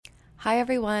Hi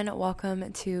everyone,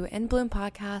 welcome to In Bloom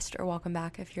Podcast, or welcome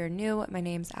back if you're new. My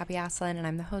name's Abby Aslin and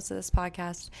I'm the host of this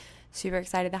podcast. Super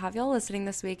excited to have y'all listening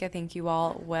this week. I think you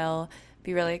all will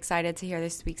be really excited to hear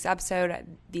this week's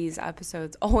episode. These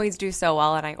episodes always do so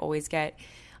well and I always get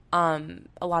a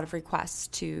lot of requests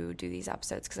to do these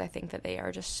episodes because I think that they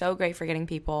are just so great for getting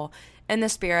people in the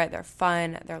spirit. They're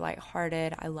fun, they're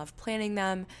lighthearted. I love planning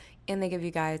them. And they give you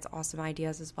guys awesome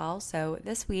ideas as well. So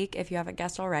this week, if you haven't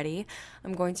guessed already,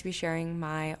 I'm going to be sharing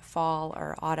my fall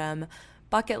or autumn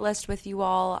bucket list with you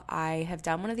all. I have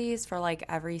done one of these for like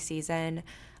every season,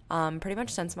 pretty much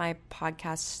since my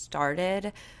podcast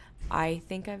started. I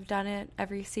think I've done it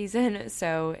every season.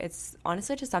 So it's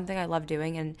honestly just something I love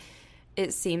doing. And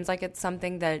it seems like it's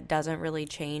something that doesn't really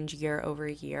change year over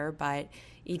year, but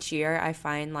each year I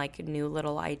find like new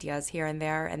little ideas here and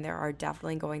there are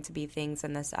definitely going to be things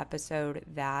in this episode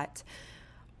that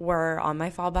were on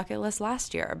my fall bucket list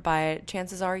last year, but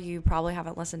chances are you probably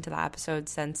haven't listened to that episode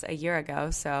since a year ago,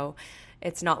 so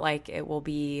it's not like it will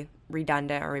be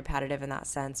redundant or repetitive in that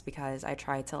sense because I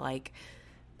try to like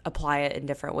apply it in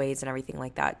different ways and everything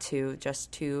like that too,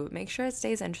 just to make sure it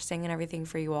stays interesting and everything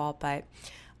for you all. But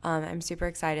I'm super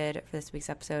excited for this week's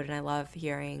episode, and I love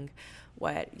hearing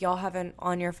what y'all have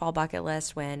on your fall bucket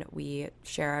list when we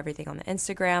share everything on the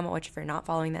Instagram, which if you're not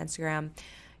following the Instagram,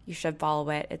 you should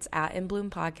follow it. It's at In Bloom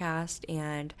Podcast,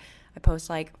 and I post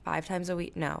like 4 times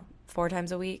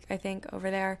a week, I think,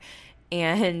 over there,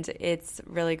 and it's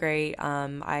really great.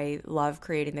 I love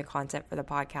creating the content for the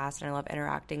podcast, and I love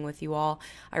interacting with you all.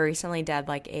 I recently did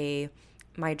like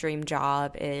my dream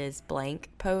job is blank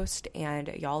post, and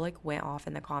y'all like went off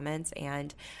in the comments,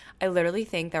 and I literally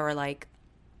think there were like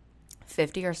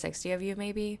 50 or 60 of you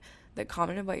maybe that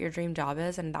commented what your dream job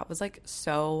is, and that was like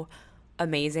so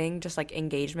amazing, just like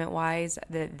engagement wise,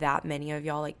 that many of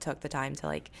y'all like took the time to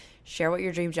like share what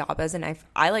your dream job is. And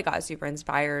I like got super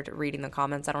inspired reading the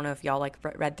comments. I don't know if y'all like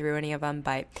read through any of them,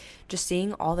 but just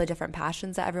seeing all the different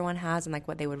passions that everyone has and like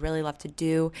what they would really love to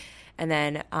do, and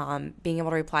then being able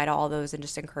to reply to all those and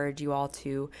just encourage you all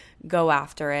to go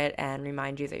after it and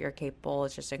remind you that you're capable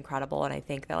is just incredible. And I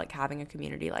think that like having a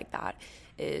community like that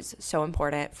is so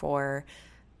important for,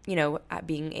 you know,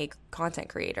 being a content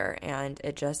creator, and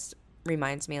it just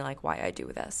reminds me like why I do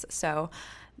this. So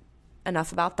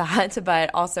enough about that.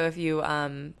 But also, if you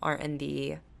aren't in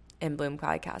the In Bloom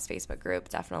Podcast Facebook group,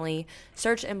 definitely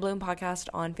search In Bloom Podcast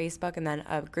on Facebook, and then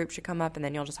a group should come up, and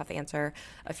then you'll just have to answer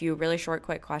a few really short,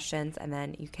 quick questions, and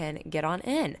then you can get on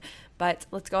in. But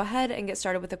let's go ahead and get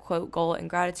started with the quote, goal, and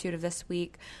gratitude of this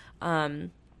week.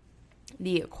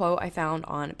 The quote I found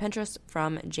on Pinterest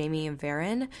from Jamie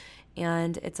Varin,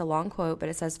 and it's a long quote, but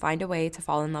it says, "Find a way to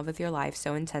fall in love with your life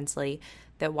so intensely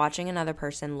that watching another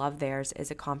person love theirs is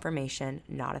a confirmation,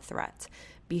 not a threat.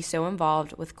 Be so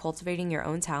involved with cultivating your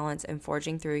own talents and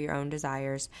forging through your own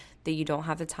desires that you don't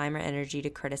have the time or energy to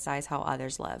criticize how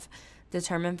others live.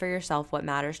 Determine for yourself what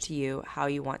matters to you, how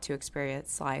you want to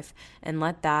experience life, and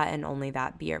let that and only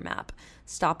that be your map.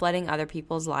 Stop letting other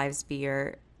people's lives be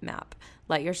your map.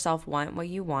 Let yourself want what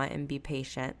you want and be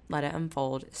patient. Let it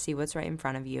unfold. See what's right in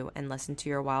front of you and listen to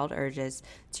your wild urges,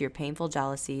 to your painful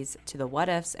jealousies, to the what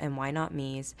ifs and why not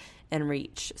me's, and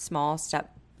reach small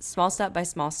step by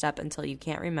small step until you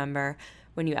can't remember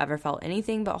when you ever felt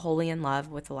anything but wholly in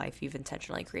love with the life you've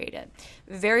intentionally created."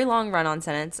 Very long run-on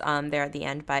sentence there at the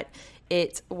end, but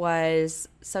it was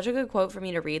such a good quote for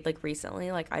me to read like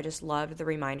recently. Like I just loved the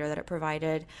reminder that it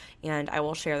provided, and I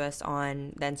will share this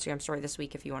on the Instagram story this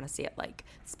week if you want to see it like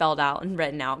spelled out and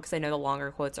written out, because I know the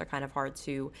longer quotes are kind of hard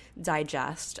to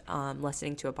digest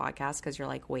listening to a podcast, because you're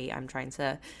like, wait, I'm trying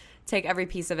to take every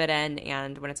piece of it in,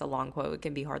 and when it's a long quote, it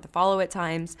can be hard to follow at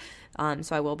times.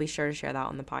 So I will be sure to share that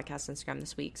on the podcast Instagram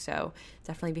this week, so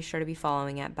definitely be sure to be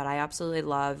following it. But I absolutely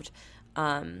loved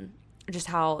just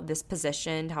how this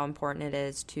positioned how important it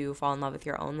is to fall in love with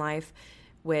your own life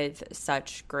with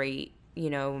such great, you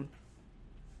know,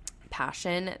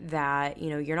 passion that, you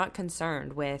know, you're not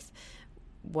concerned with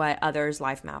what others'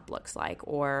 life map looks like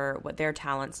or what their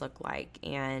talents look like,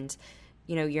 and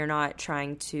you know, you're not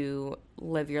trying to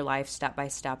live your life step by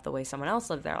step the way someone else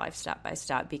lived their life step by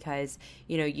step, because,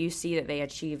 you know, you see that they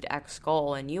achieved X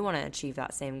goal and you want to achieve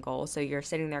that same goal. So you're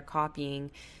sitting there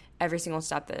copying every single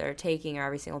step that they're taking or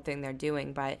every single thing they're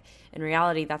doing. But in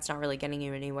reality, that's not really getting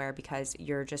you anywhere, because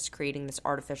you're just creating this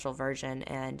artificial version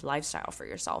and lifestyle for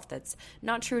yourself that's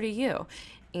not true to you.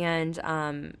 And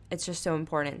it's just so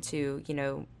important to, you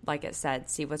know, like it said,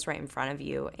 see what's right in front of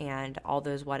you and all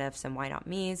those what ifs and why not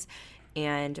me's,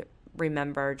 and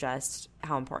remember just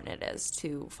how important it is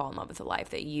to fall in love with the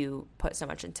life that you put so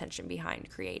much intention behind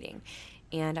creating.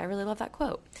 And I really love that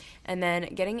quote. And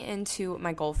then getting into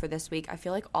my goal for this week, I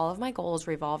feel like all of my goals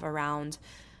revolve around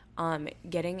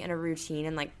getting in a routine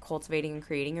and like cultivating and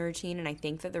creating a routine. And I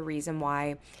think that the reason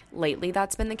why lately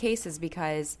that's been the case is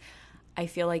because I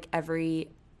feel like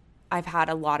I've had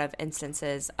a lot of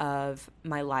instances of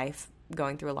my life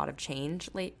going through a lot of change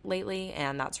lately,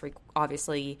 and that's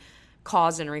obviously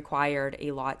caused and required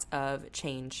a lot of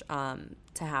change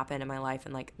to happen in my life,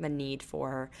 and like the need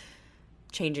for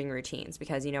changing routines.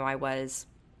 Because, I was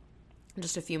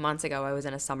just a few months ago, I was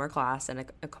in a summer class in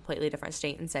a completely different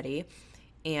state and city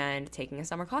and taking a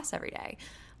summer class every day.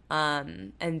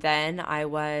 And then I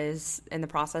was in the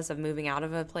process of moving out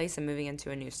of a place and moving into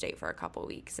a new state for a couple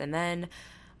weeks. And then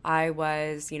I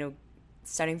was,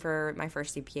 studying for my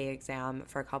first CPA exam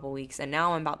for a couple weeks. And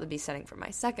now I'm about to be studying for my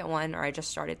second one, or I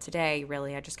just started today,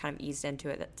 really. I just kind of eased into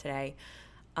it today.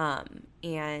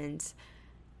 And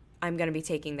I'm going to be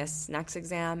taking this next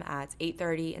exam at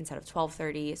 8:30 instead of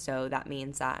 12:30. So that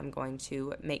means that I'm going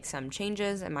to make some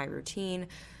changes in my routine,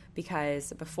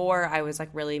 because before I was like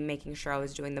really making sure I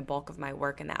was doing the bulk of my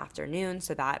work in the afternoon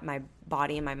so that my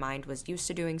body and my mind was used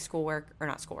to doing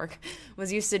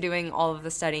was used to doing all of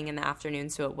the studying in the afternoon,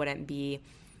 so it wouldn't be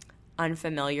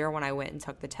unfamiliar when I went and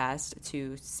took the test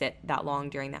to sit that long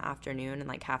during the afternoon and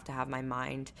like have to have my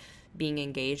mind being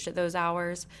engaged at those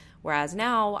hours. Whereas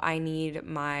now I need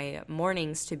my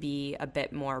mornings to be a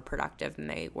bit more productive than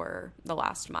they were the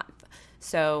last month.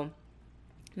 So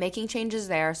making changes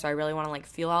there. So I really want to like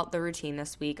feel out the routine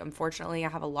this week. Unfortunately, I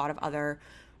have a lot of other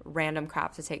random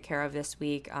crap to take care of this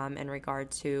week in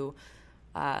regard to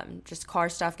just car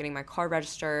stuff, getting my car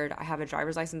registered. I have a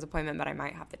driver's license appointment, but I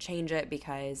might have to change it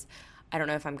because I don't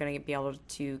know if I'm going to be able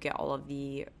to get all of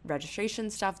the registration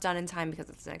stuff done in time, because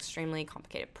it's an extremely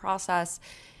complicated process.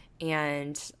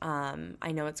 And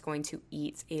I know it's going to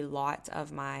eat a lot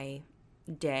of my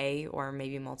day, or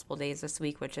maybe multiple days this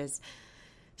week, which is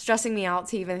stressing me out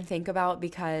to even think about,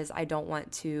 because I don't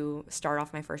want to start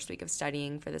off my first week of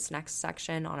studying for this next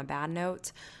section on a bad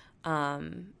note.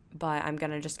 But I'm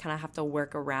going to just kind of have to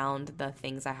work around the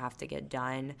things I have to get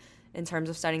done in terms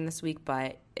of studying this week.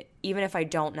 But even if I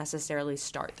don't necessarily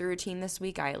start the routine this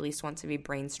week, I at least want to be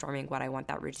brainstorming what I want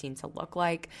that routine to look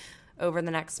like over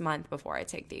the next month before I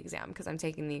take the exam, because I'm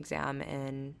taking the exam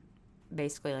in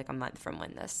basically like a month from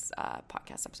when this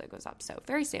podcast episode goes up. So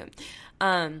very soon.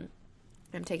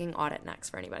 I'm taking audit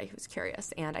next, for anybody who's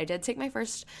curious. And I did take my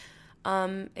first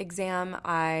exam.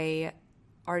 I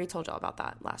already told y'all about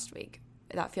that last week.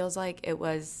 That feels like it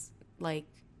was like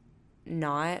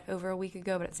not over a week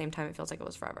ago, but at the same time it feels like it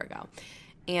was forever ago.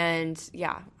 And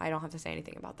yeah, I don't have to say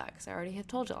anything about that because I already have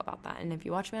told y'all about that. And if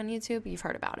you watch me on YouTube, you've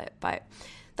heard about it. But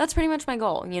that's pretty much my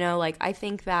goal. Like I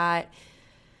think that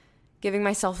giving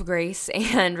myself grace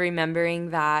and remembering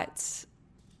that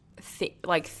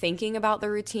thinking about the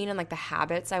routine and like the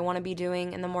habits I want to be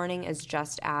doing in the morning is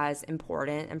just as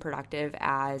important and productive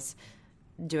as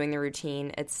doing the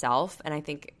routine itself. And I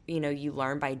think, you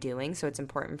learn by doing. So it's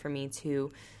important for me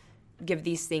to give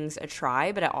these things a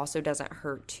try, but it also doesn't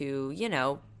hurt to,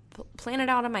 plan it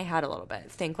out in my head a little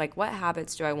bit. Think like, what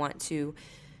habits do I want to,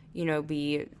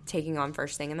 be taking on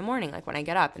first thing in the morning, like when I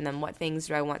get up, and then what things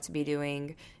do I want to be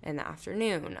doing in the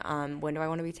afternoon? When do I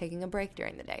want to be taking a break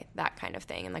during the day? That kind of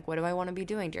thing. And like, what do I want to be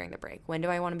doing during the break? When do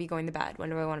I want to be going to bed? When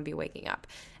do I want to be waking up?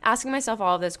 Asking myself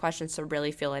all of those questions to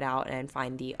really feel it out and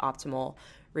find the optimal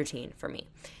routine for me.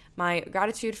 My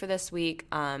gratitude for this week,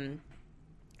 I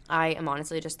am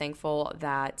honestly just thankful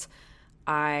that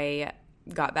I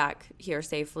got back here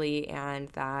safely and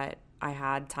that I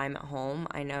had time at home.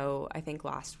 I think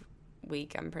last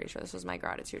week, I'm pretty sure this was my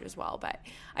gratitude as well, but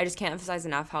I just can't emphasize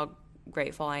enough how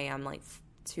grateful I am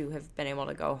to have been able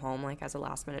to go home as a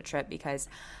last minute trip, because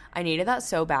I needed that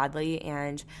so badly.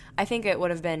 And I think it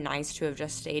would have been nice to have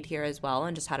just stayed here as well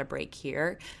and just had a break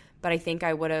here. But I think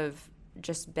I would have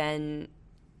just been,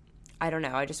 I don't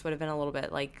know, I just would have been a little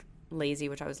bit lazy,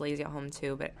 which I was lazy at home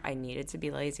too, but I needed to be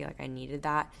lazy. I needed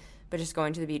that. But just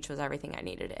going to the beach was everything I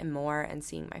needed and more, and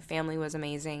seeing my family was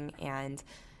amazing. And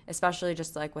especially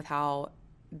just with how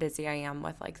busy I am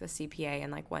with the CPA,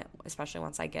 and especially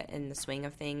once I get in the swing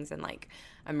of things and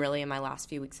I'm really in my last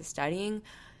few weeks of studying,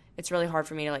 it's really hard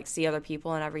for me to see other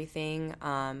people and everything,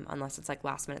 unless it's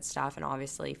last minute stuff. And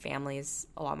obviously family is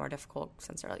a lot more difficult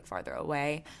since they're farther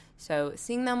away. So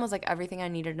seeing them was everything I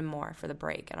needed and more for the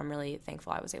break, and I'm really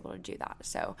thankful I was able to do that.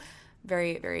 So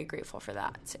very, very grateful for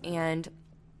that. And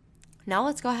now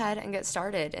let's go ahead and get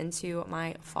started into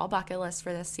my fall bucket list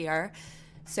for this year.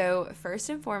 So first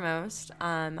and foremost,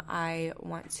 I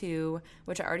want to,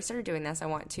 which I already started doing this, I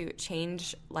want to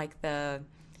change the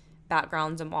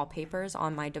backgrounds and wallpapers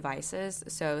on my devices.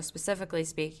 So specifically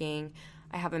speaking,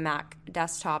 I have a Mac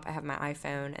desktop, I have my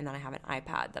iPhone, and then I have an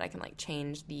iPad that I can like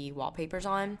change the wallpapers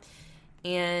on.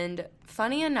 And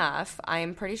funny enough,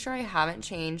 I'm pretty sure I haven't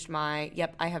changed I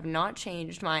have not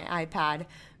changed my iPad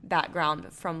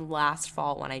background from last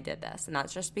fall when I did this. And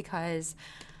that's just because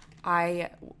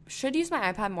I should use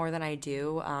my iPad more than I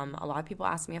do. A lot of people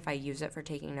ask me if I use it for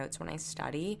taking notes when I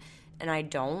study, and I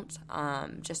don't,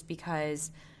 just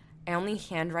because I only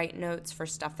handwrite notes for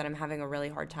stuff that I'm having a really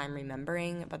hard time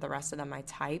remembering, but the rest of them I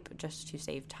type just to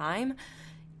save time.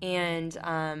 And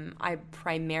I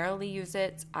primarily use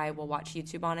it. I will watch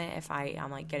YouTube on it if I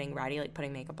am like getting ready, like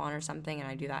putting makeup on or something, and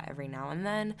I do that every now and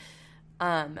then.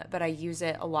 But I use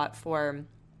it a lot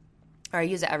I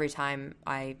use it every time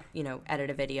I, edit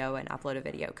a video and upload a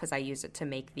video, because I use it to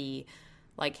make the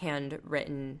like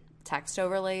handwritten text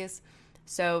overlays.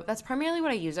 So that's primarily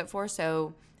what I use it for.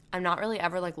 So I'm not really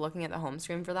ever like looking at the home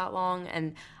screen for that long.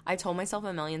 And I told myself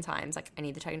a million times, like, I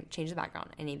need to change the background.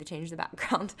 I need to change the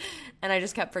background. And I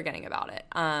just kept forgetting about it.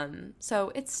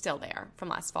 So it's still there from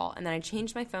last fall. And then I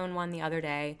changed my phone one the other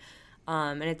day.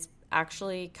 And it's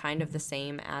actually kind of the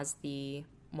same as the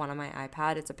one on my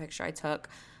iPad. It's a picture I took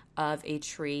of a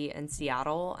tree in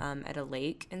Seattle, at a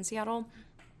lake in Seattle.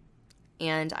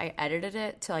 And I edited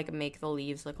it to like make the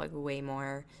leaves look like way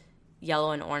more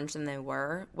yellow and orange than they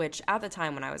were, which at the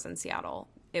time when I was in Seattle,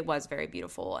 it was very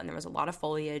beautiful, and there was a lot of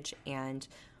foliage and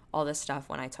all this stuff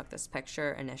when I took this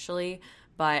picture initially.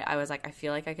 But I was like, I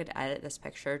feel like I could edit this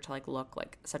picture to like look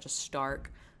like such a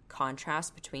stark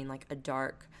contrast between like a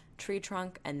dark tree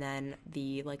trunk and then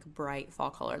the like bright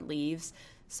fall colored leaves.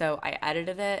 So I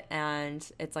edited it, and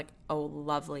it's like a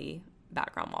lovely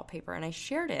background wallpaper, and I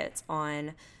shared it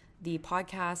on the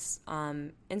podcast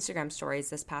Instagram stories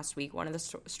this past week. One of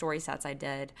the story sets I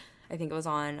did, I think it was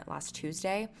on last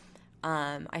Tuesday,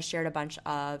 I shared a bunch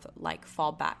of like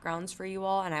fall backgrounds for you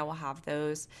all, and I will have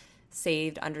those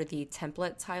saved under the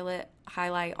templates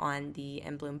highlight on the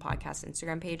In Bloom podcast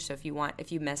Instagram page. So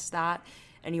if you missed that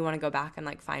and you want to go back and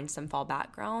like find some fall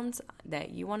backgrounds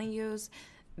that you want to use,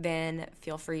 then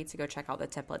feel free to go check out the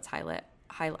templates highlight.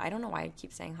 I don't know why I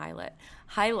keep saying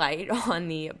highlight on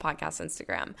the podcast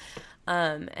Instagram.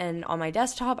 And on my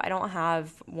desktop, I don't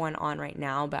have one on right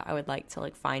now, but I would like to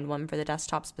like find one for the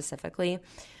desktop specifically.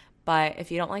 But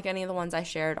if you don't like any of the ones I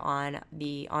shared on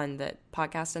the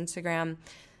podcast Instagram,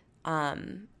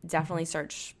 definitely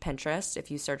search Pinterest. If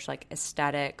you search like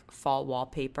aesthetic fall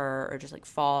wallpaper, or just like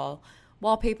fall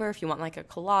wallpaper, if you want like a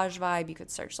collage vibe, you could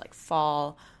search like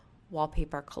fall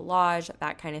wallpaper collage,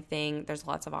 that kind of thing. There's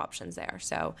lots of options there.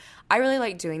 So I really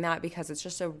like doing that because it's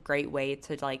just a great way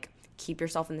to like keep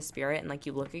yourself in the spirit, and like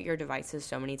you look at your devices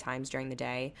so many times during the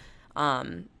day,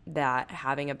 that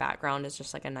having a background is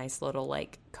just like a nice little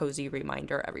like cozy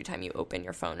reminder every time you open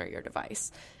your phone or your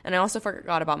device. And I also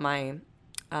forgot about my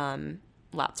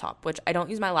laptop, which I don't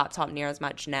use my laptop near as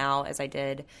much now as I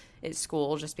did at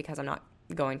school, just because I'm not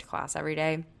going to class every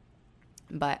day.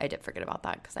 But I did forget about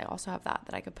that because I also have that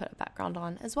I could put a background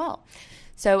on as well.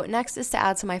 So next is to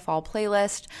add to my fall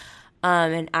playlist,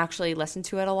 and actually listen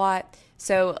to it a lot.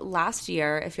 So last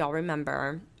year, if y'all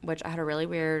remember, which I had a really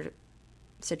weird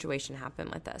situation happen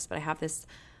with this, but I have this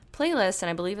playlist, and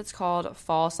I believe it's called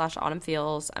Fall/Autumn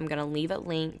Feels. I'm going to leave it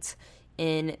linked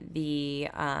in the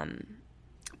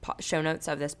show notes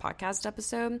of this podcast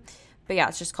episode. But yeah,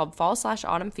 it's just called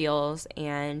Fall/Autumn Feels,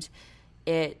 and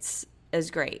it is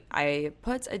great. I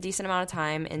put a decent amount of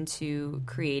time into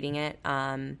creating it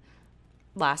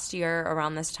last year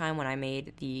around this time when I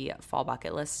made the fall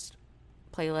bucket list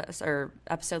playlist or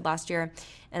episode last year,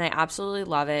 and I absolutely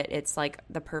love it. It's like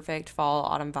the perfect fall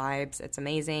autumn vibes. It's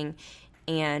amazing,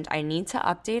 and I need to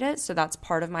update it. So that's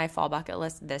part of my fall bucket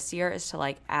list this year, is to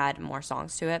like add more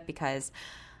songs to it, because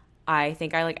I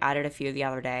think I like added a few the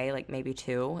other day, like maybe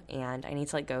 2, and I need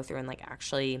to like go through and like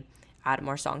actually add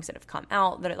more songs that have come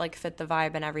out that it like fit the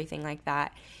vibe and everything like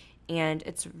that. And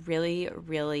it's really,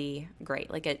 really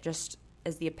great. Like it just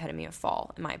is the epitome of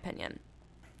fall, in my opinion.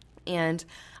 And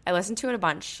I listened to it a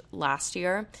bunch last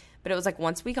year, but it was like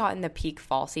once we got in the peak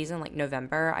fall season, like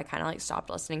November, I kind of like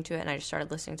stopped listening to it, and I just started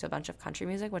listening to a bunch of country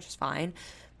music, which is fine.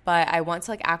 But I want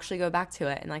to like actually go back to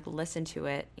it and like listen to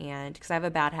it, and because I have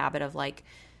a bad habit of like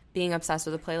being obsessed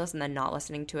with a playlist and then not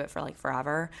listening to it for like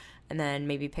forever, and then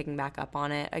maybe picking back up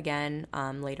on it again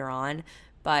later on.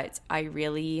 But I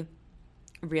really,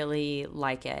 really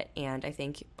like it, and I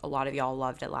think a lot of y'all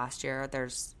loved it last year.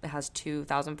 It has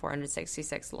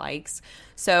 2,466 likes,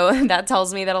 so that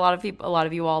tells me that a lot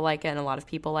of you all like it, and a lot of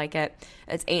people like it.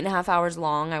 It's 8.5 hours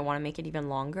long. I want to make it even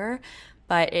longer,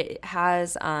 But it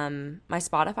has, my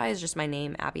Spotify is just my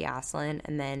name, Abby Aslin,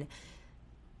 and then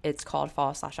it's called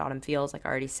Fall/Autumn Feels, like I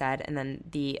already said, and then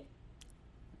the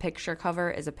picture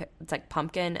cover is it's like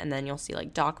pumpkin, and then you'll see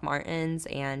like Doc Martens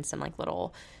and some like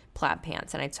little plaid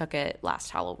pants, and I took it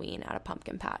last Halloween at a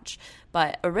pumpkin patch.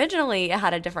 But originally it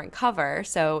had a different cover,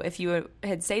 so if you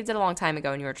had saved it a long time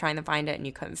ago and you were trying to find it and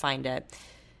you couldn't find it,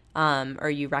 or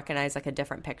you recognize like a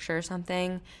different picture or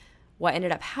something, what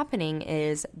ended up happening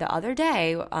is the other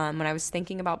day, when I was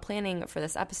thinking about planning for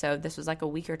this episode, this was like a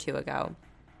week or two ago,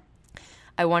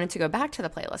 I wanted to go back to the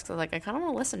playlist because I was like, I kind of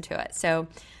want to listen to it. So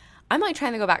I'm like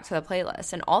trying to go back to the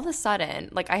playlist, and all of a sudden,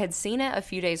 like I had seen it a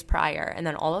few days prior, and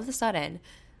then all of a sudden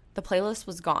the playlist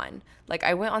was gone. Like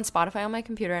I went on Spotify on my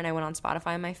computer and I went on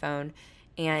Spotify on my phone,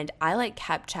 and I like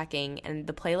kept checking, and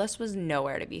the playlist was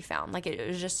nowhere to be found. Like it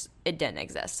was just, it didn't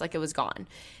exist. Like it was gone.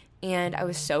 And I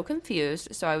was so confused.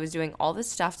 So I was doing all this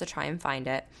stuff to try and find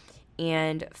it.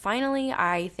 And finally,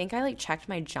 I think I like checked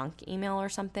my junk email or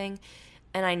something,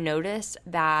 and I noticed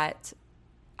that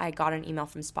I got an email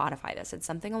from Spotify that said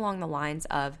something along the lines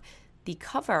of the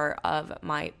cover of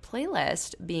my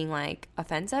playlist being like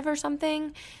offensive or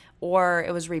something, or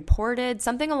it was reported,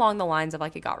 something along the lines of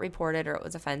like it got reported or it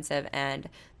was offensive and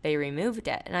they removed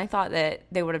it. And I thought that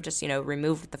they would have just,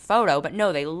 removed the photo, but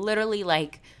no, they literally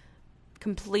like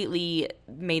completely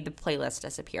made the playlist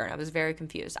disappear, and I was very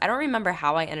confused. I don't remember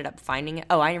how I ended up finding it.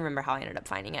 Oh, I remember how I ended up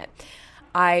finding it.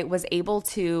 I was able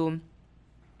to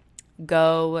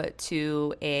go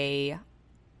to a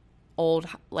old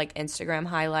like Instagram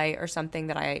highlight or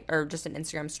something or just an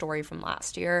Instagram story from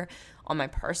last year on my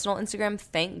personal Instagram.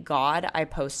 Thank God I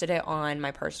posted it on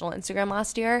my personal Instagram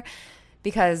last year,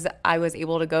 because I was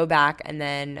able to go back and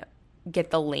then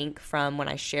get the link from when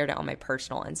I shared it on my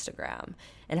personal Instagram.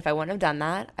 And if I wouldn't have done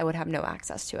that, I would have no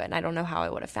access to it. And I don't know how I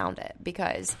would have found it,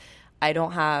 because I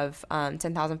don't have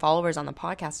 10,000 followers on the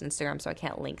podcast Instagram, so I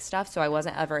can't link stuff. So I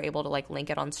wasn't ever able to like link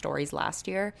it on stories last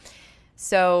year.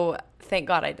 So thank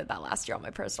God I did that last year on my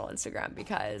personal Instagram,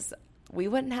 because we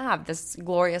wouldn't have this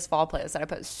glorious fall playlist that I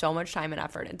put so much time and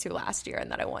effort into last year and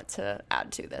that I want to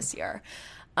add to this year.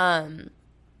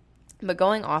 But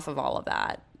going off of all of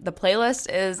that, the playlist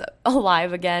is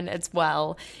alive again. It's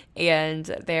well, and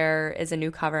there is a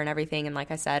new cover and everything. And like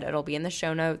I said, it'll be in the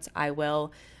show notes. I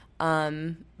will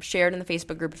share it in the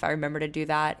Facebook group if I remember to do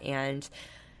that. And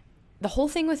the whole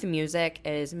thing with music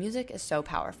is so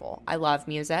powerful. I love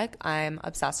music. I'm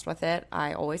obsessed with it.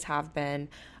 I always have been.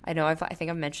 I know I think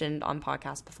I've mentioned on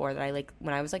podcasts before that I like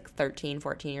when I was like 13,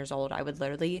 14 years old, I would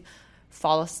literally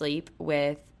fall asleep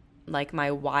with like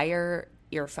my wire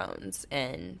earphones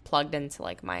and plugged into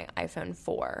like my iPhone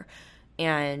 4,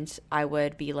 and I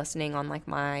would be listening on like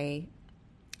my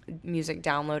music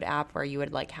download app where you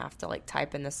would like have to like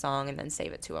type in the song and then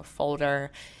save it to a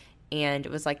folder. And it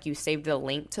was like you saved the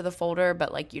link to the folder,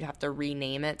 but like you'd have to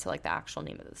rename it to like the actual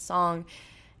name of the song.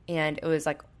 And it was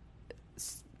like,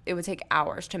 it would take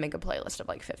hours to make a playlist of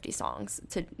like 50 songs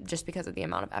just because of the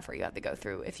amount of effort you had to go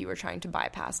through if you were trying to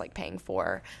bypass like paying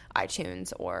for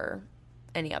iTunes or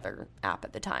any other app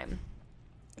at the time.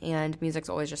 And music's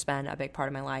always just been a big part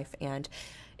of my life, and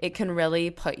it can really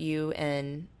put you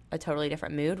in a totally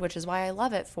different mood, which is why I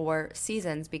love it for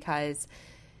seasons, because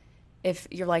if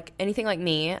you're like anything like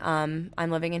me, I'm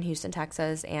living in Houston,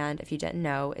 Texas, and if you didn't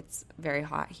know, it's very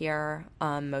hot here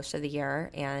most of the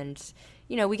year, and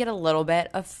we get a little bit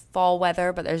of fall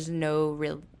weather, but there's no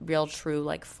real true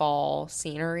like fall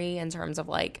scenery in terms of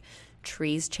like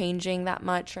trees changing that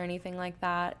much or anything like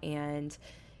that. And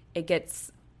it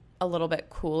gets a little bit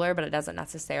cooler, but it doesn't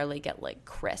necessarily get like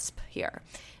crisp here.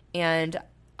 And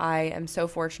I am so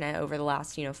fortunate over the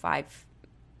last 5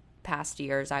 past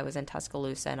years I was in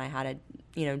Tuscaloosa, and I had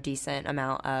a decent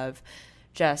amount of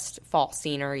just fall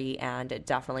scenery, and it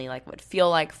definitely like would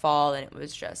feel like fall, and it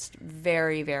was just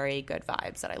very, very good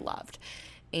vibes that I loved.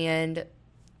 And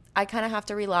I kind of have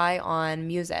to rely on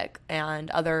music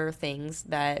and other things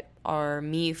that are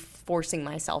me forcing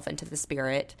myself into the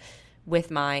spirit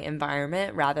with my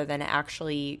environment rather than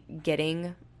actually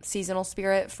getting seasonal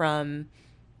spirit from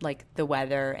like the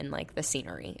weather and like the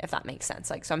scenery, if that makes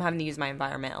sense. Like, so I'm having to use my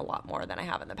environment a lot more than I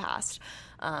have in the past,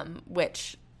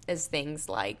 which is things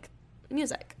like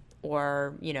music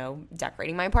or,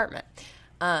 decorating my apartment.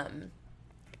 And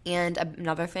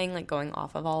another thing, like going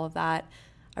off of all of that,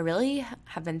 I really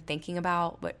have been thinking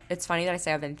about, but it's funny that I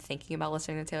say I've been thinking about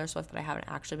listening to Taylor Swift, but I haven't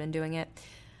actually been doing it.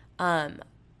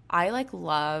 I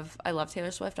love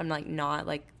Taylor Swift. I'm like not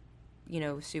like,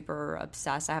 super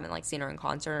obsessed. I haven't like seen her in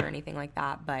concert or anything like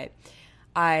that, but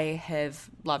I have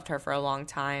loved her for a long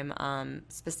time.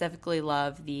 Specifically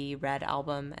love the Red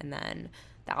album and then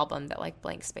the album that like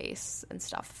Blank Space and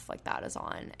stuff like that is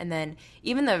on. And then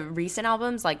even the recent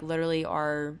albums like literally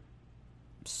are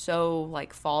so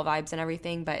like fall vibes and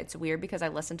everything, but it's weird because I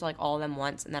listened to like all of them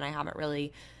once and then I haven't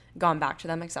really gone back to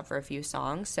them except for a few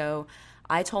songs. So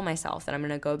I told myself that I'm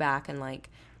going to go back and like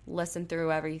listen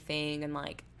through everything and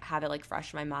like have it like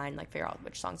fresh in my mind, like figure out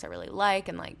which songs I really like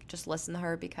and like just listen to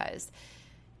her, because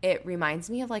it reminds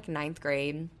me of like ninth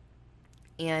grade.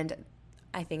 And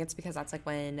I think it's because that's like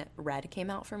when Red came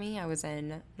out for me. I was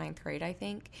in ninth grade, I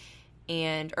think.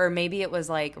 And or maybe it was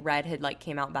like Red had like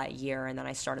came out that year and then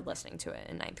I started listening to it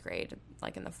in ninth grade,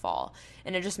 like in the fall.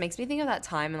 And it just makes me think of that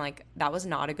time, and like that was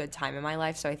not a good time in my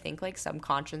life. So I think like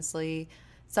subconsciously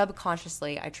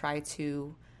I try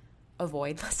to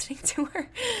avoid listening to her.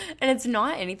 And it's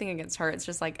not anything against her. It's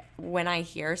just like when I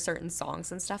hear certain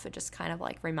songs and stuff, it just kind of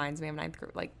like reminds me of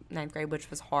ninth grade, which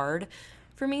was hard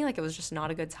for me. Like it was just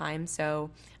not a good time. So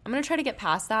I'm going to try to get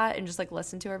past that and just like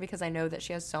listen to her, because I know that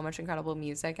she has so much incredible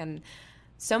music, and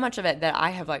so much of it that I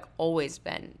have like always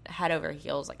been head over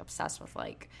heels, like obsessed with,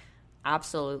 like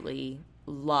absolutely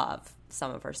love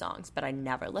some of her songs, but I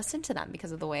never listen to them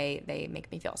because of the way they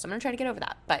make me feel. So I'm going to try to get over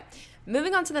that. But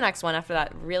moving on to the next one after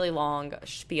that really long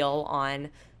spiel on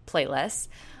playlists,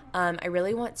 I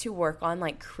really want to work on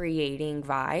like creating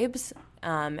vibes.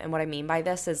 And what I mean by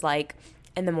this is like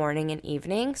in the morning and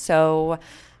evening. So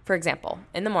for example,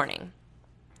 in the morning,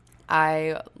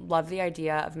 I love the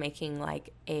idea of making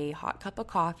like a hot cup of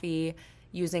coffee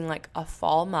using like a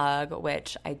fall mug,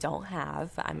 which I don't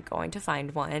have. I'm going to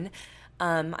find one.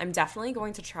 I'm definitely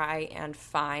going to try and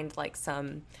find like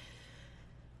some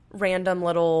random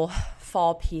little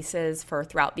fall pieces for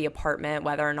throughout the apartment,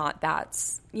 whether or not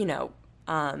that's, you know,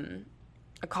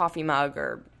 a coffee mug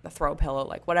or a throw pillow,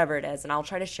 like whatever it is. And I'll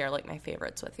try to share like my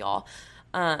favorites with y'all.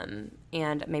 And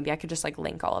maybe I could just like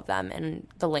link all of them in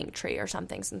the link tree or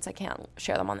something, since I can't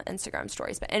share them on the Instagram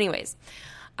stories. But anyways,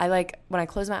 I like when I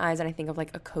close my eyes and I think of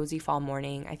like a cozy fall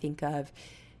morning, I think of,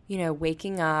 you know,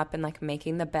 waking up and like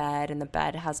making the bed, and the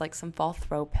bed has like some fall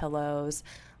throw pillows,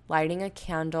 lighting a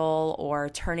candle or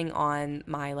turning on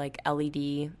my like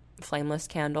LED flameless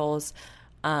candles,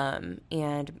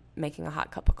 and making a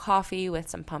hot cup of coffee with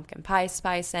some pumpkin pie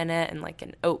spice in it and like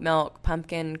an oat milk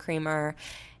pumpkin creamer,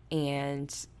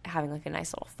 and having like a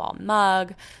nice little fall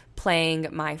mug, playing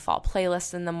my fall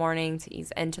playlist in the morning to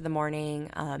ease into the morning,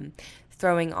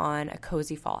 throwing on a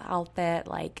cozy fall outfit,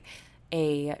 like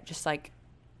a just like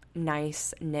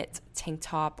nice knit tank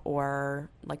top or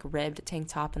like ribbed tank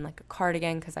top and like a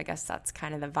cardigan, because I guess that's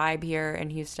kind of the vibe here in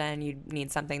Houston. You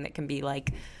need something that can be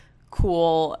like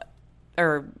cool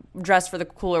or dressed for the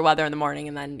cooler weather in the morning,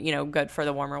 and then, you know, good for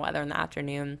the warmer weather in the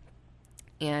afternoon.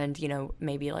 And, you know,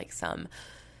 maybe like some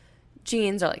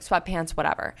jeans or like sweatpants,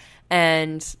 whatever.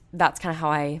 And that's kind of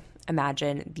how I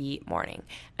imagine the morning.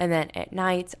 And then at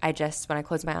night, when I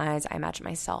close my eyes, I imagine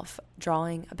myself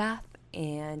drawing a bath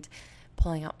and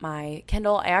pulling out my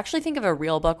Kindle. I actually think of a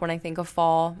real book when I think of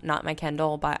fall, not my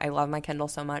Kindle, but I love my Kindle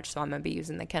so much, so I'm going to be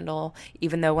using the Kindle.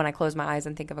 Even though when I close my eyes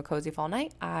and think of a cozy fall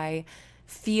night, I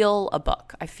feel a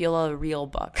book. I feel a real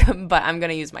book, but I'm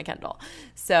going to use my Kindle.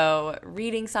 So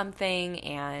reading something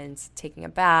and taking a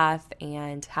bath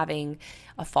and having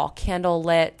a fall candle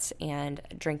lit and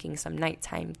drinking some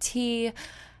nighttime tea,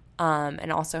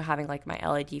 and also having like my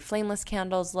LED flameless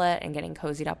candles lit and getting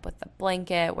cozied up with the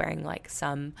blanket, wearing like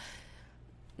some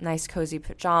nice cozy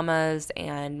pajamas,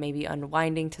 and maybe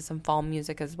unwinding to some fall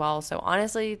music as well. So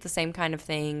honestly, the same kind of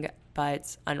thing,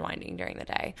 but unwinding during the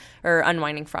day, or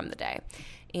unwinding from the day.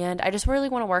 And I just really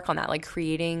want to work on that, like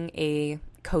creating a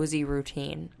cozy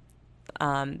routine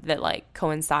that like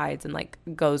coincides and like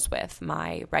goes with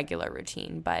my regular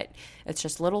routine. But it's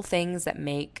just little things that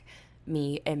make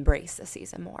me embrace the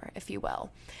season more, if you will.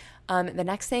 The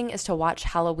next thing is to watch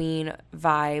Halloween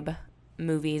vibe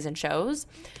movies and shows.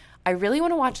 I really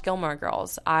want to watch Gilmore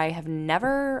Girls. I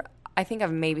think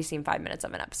I've maybe seen 5 minutes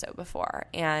of an episode before,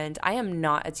 and I am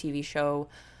not a TV show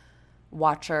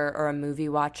watcher or a movie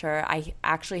watcher. I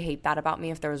actually hate that about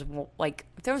me. If there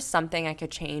was something I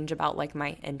could change about like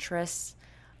my interests,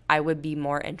 I would be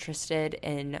more interested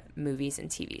in movies and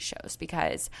TV shows,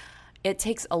 because it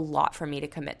takes a lot for me to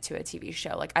commit to a TV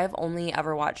show. Like I've only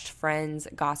ever watched Friends,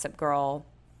 Gossip Girl,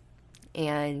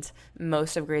 and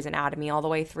most of Grey's Anatomy all the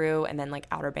way through, and then like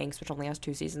Outer Banks, which only has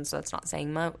 2 seasons, so that's not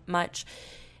saying much.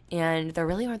 And there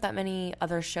really aren't that many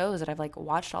other shows that I've like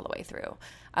watched all the way through.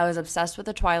 I was obsessed with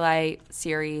the Twilight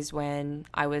series when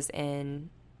I was in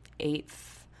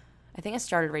 8th. I think I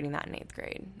started reading that in 8th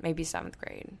grade, maybe 7th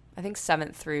grade. I think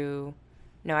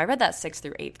I read that 6th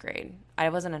through 8th grade. I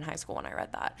wasn't in high school when I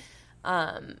read that.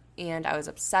 And I was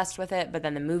obsessed with it, but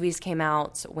then the movies came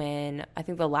out I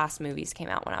think the last movies came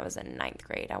out when I was in 9th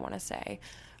grade, I want to say,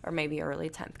 or maybe early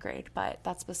 10th grade, but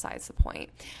that's besides the point.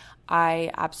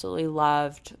 I absolutely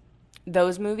loved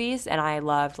those movies, and I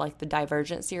loved like the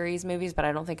Divergent series movies, but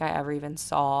I don't think I ever even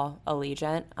saw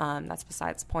Allegiant. That's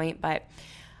besides the point, but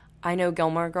I know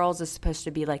Gilmore Girls is supposed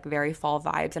to be like very fall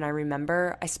vibes, and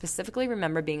I specifically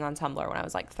remember being on Tumblr when I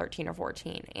was like 13 or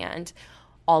 14, and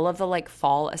all of the like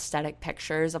fall aesthetic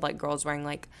pictures of like girls wearing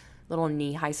like little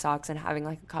knee-high socks and having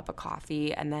like a cup of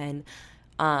coffee, and then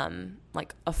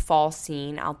like a fall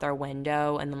scene out their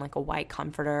window, and then like a white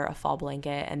comforter, a fall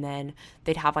blanket, and then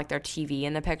they'd have like their TV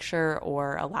in the picture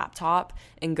or a laptop.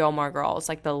 In Gilmore Girls,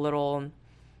 like the little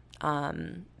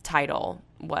title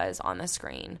was on the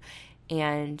screen.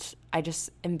 And I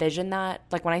just envision that,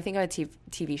 like when I think of a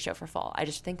TV show for fall, I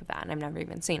just think of that, and I've never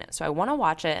even seen it. So I want to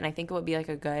watch it, and I think it would be like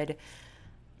a good,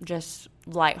 just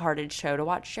lighthearted show to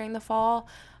watch during the fall.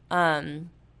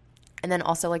 And then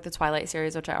also like the Twilight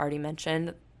series, which I already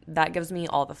mentioned, that gives me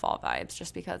all the fall vibes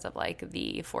just because of like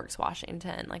the Forks,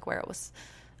 Washington, like where it was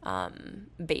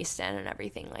based in and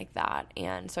everything like that.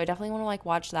 And so I definitely want to like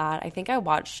watch that. I think I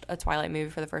watched a Twilight movie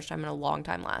for the first time in a long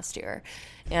time last year,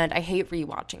 and I hate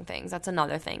rewatching things. That's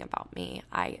another thing about me.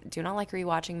 I do not like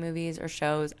rewatching movies or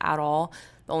shows at all.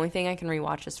 The only thing I can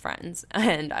rewatch is Friends,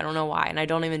 and I don't know why, and I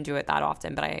don't even do it that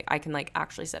often, but I can like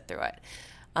actually sit through it.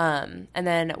 And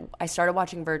then I started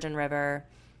watching Virgin River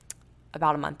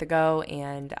about a month ago,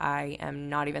 and I am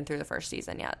not even through the first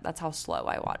season yet. That's how slow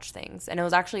I watch things. And it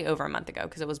was actually over a month ago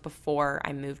because it was before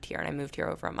I moved here, and I moved here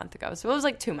over a month ago. So it was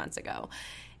like 2 months ago.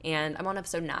 And I'm on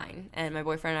episode 9, and my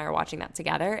boyfriend and I are watching that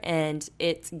together, and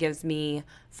it gives me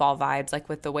fall vibes, like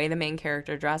with the way the main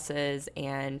character dresses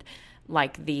and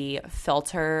like the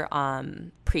filter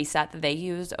preset that they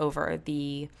use over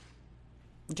the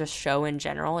just show in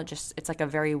general. It's like a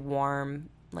very warm,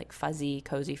 like fuzzy,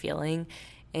 cozy feeling,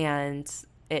 and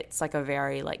it's like a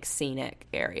very like scenic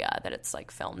area that it's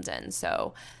like filmed in.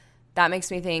 So that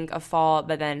makes me think of fall.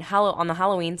 But then on the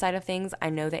Halloween side of things, I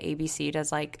know that ABC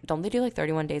does like, don't they do like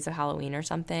 31 Days of Halloween or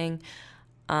something?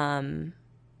 I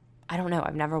don't know.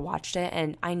 I've never watched it,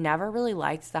 and I never really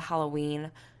liked the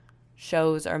Halloween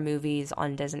shows or movies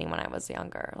on Disney when I was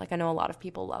younger. Like I know a lot of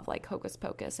people love like Hocus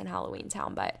Pocus and Halloween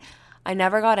Town, but I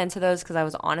never got into those because I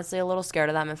was honestly a little scared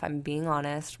of them, if I'm being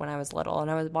honest, when I was little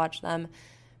and I would watch them.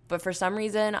 But for some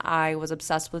reason, I was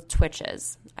obsessed with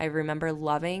Twitches. I remember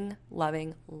loving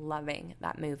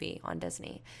that movie on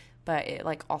Disney, but it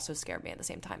like also scared me at the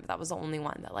same time. But that was the only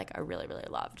one that like I really, really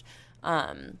loved.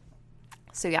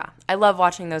 So yeah, I love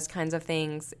watching those kinds of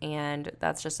things, and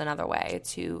that's just another way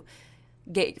to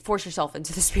force yourself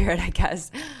into the spirit, I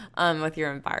guess, with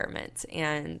your environment.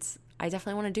 And I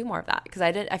definitely want to do more of that because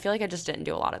I feel like I just didn't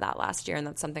do a lot of that last year, and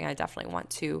that's something I definitely want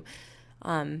to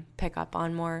pick up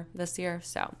on more this year.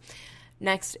 So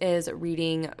next is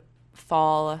reading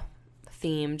fall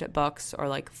themed books or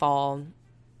like fall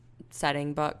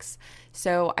setting books.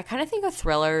 So I kind of think of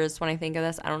thrillers when I think of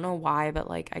this. I don't know why, but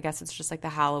like I guess it's just like the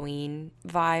Halloween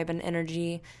vibe and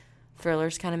energy.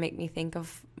 Thrillers kind of make me think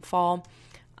of fall.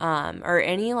 Or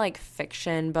any like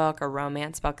fiction book or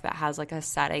romance book that has like a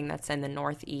setting that's in the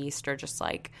Northeast, or just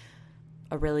like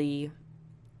a really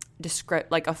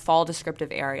like a fall descriptive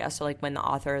area. So like when the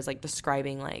author is like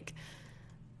describing like,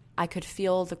 I could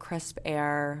feel the crisp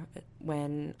air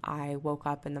when I woke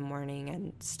up in the morning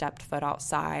and stepped foot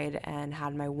outside and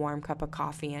had my warm cup of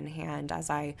coffee in hand as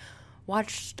I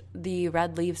watched the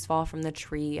red leaves fall from the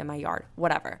tree in my yard.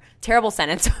 Whatever. Terrible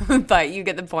sentence, but you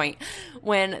get the point.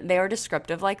 When they are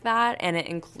descriptive like that, and it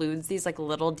includes these like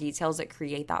little details that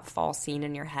create that fall scene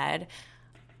in your head,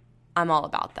 I'm all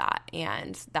about that.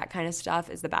 And that kind of stuff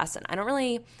is the best. And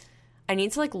I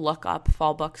need to like look up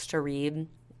fall books to read.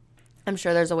 I'm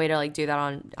sure there's a way to like do that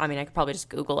I could probably just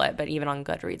Google it, but even on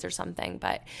Goodreads or something.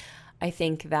 But I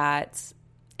think that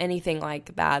anything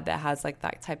like that has like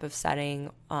that type of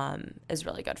setting is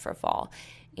really good for fall.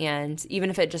 And even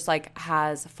if it just like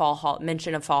has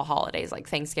mention of fall holidays like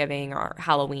Thanksgiving or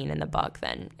Halloween in the book,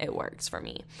 then it works for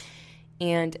me.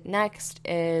 And next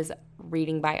is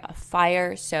reading by a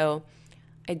fire. So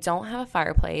I don't have a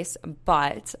fireplace,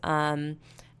 but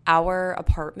our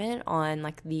apartment on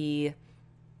like the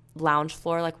lounge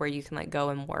floor, like where you can like go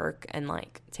and work and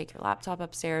like take your laptop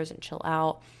upstairs and chill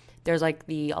out, there's like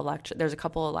there's a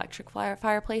couple electric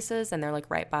fireplaces, and they're like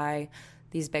right by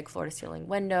these big floor to ceiling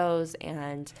windows,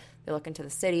 and they look into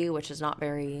the city, which is not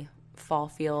very fall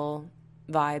feel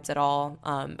vibes at all.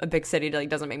 A big city like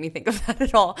doesn't make me think of that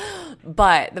at all,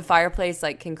 but the fireplace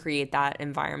like can create that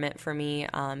environment for me,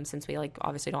 since we like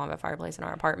obviously don't have a fireplace in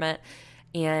our apartment.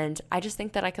 And I just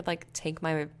think that I could like take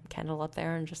my Kindle up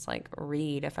there and just like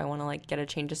read if I want to like get a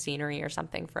change of scenery or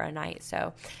something for a night.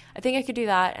 So I think I could do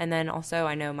that. And then also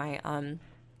I know my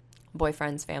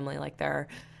boyfriend's family, like their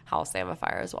house, they have a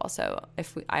fire as well. So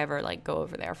if I ever like go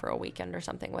over there for a weekend or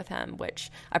something with him, which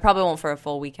I probably won't for a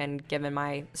full weekend given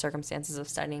my circumstances of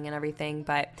studying and everything,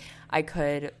 but I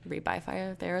could read by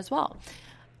fire there as well.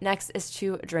 Next is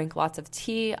to drink lots of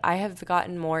tea. I have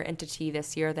gotten more into tea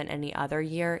this year than any other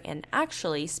year. And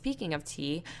actually, speaking of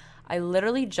tea, I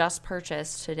literally just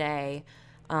purchased today.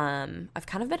 I've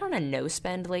kind of been on a no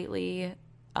spend lately,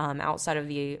 outside of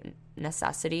the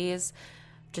necessities,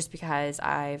 just because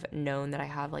I've known that I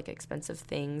have like expensive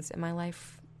things in my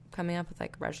life coming up with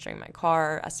like registering my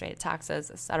car, estimated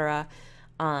taxes, etc.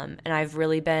 And I've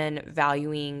really been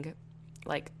valuing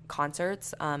like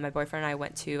concerts. My boyfriend and I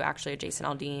went to actually a Jason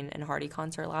Aldean and Hardy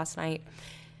concert last night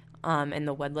in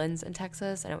the Woodlands in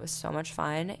Texas, and it was so much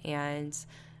fun. And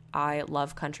I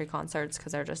love country concerts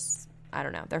because they're just, I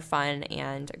don't know, they're fun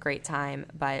and a great time,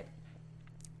 but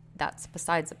that's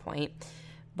besides the point.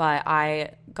 But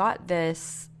I got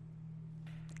this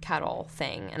kettle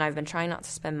thing, and I've been trying not to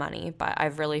spend money, but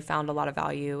I've really found a lot of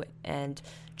value and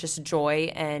just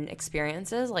joy and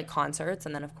experiences like concerts,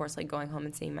 and then of course like going home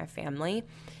and seeing my family.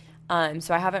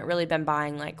 So I haven't really been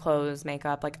buying like clothes,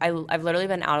 makeup. Like I've literally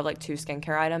been out of like 2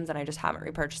 skincare items, and I just haven't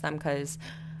repurchased them because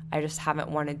I just haven't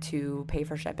wanted to pay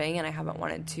for shipping, and I haven't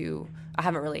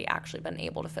really actually been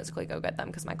able to physically go get them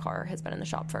because my car has been in the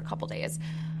shop for a couple days,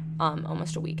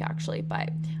 almost a week actually. But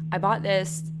I bought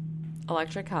this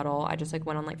electric kettle. I just like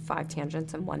went on like 5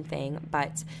 tangents in one thing,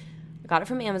 but I got it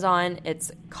from Amazon. It's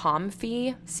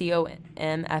Comfee,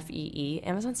 Comfee.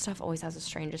 Amazon stuff always has the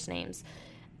strangest names.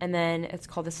 And then it's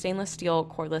called the stainless steel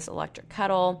cordless electric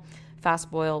kettle, fast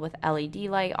boil with LED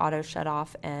light, auto shut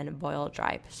off, and boil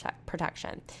dry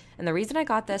protection. And the reason I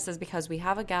got this is because we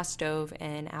have a gas stove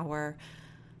in our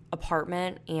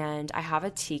apartment, and I have a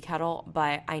tea kettle,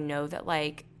 but I know that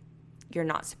like you're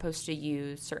not supposed to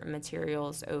use certain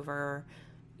materials over,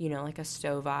 you know, like a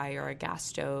stove eye or a gas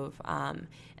stove. And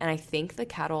I think the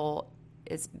kettle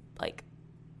is like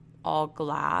all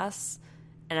glass,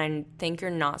 and I think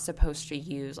you're not supposed to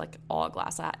use like all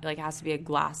glass. Like it has to be a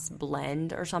glass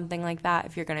blend or something like that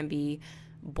if you're going to be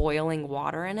boiling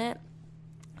water in it.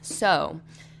 So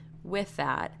with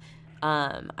that,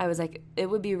 I was like, it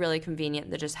would be really convenient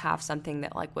to just have something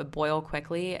that like would boil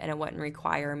quickly, and it wouldn't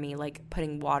require me like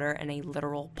putting water in a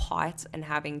literal pot and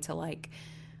having to like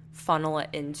funnel it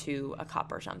into a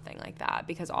cup or something like that,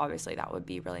 because obviously that would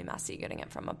be really messy getting it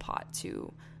from a pot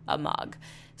to a mug.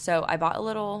 So I bought a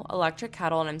little electric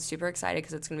kettle, and I'm super excited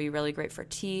because it's going to be really great for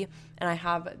tea. And I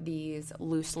have these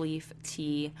loose leaf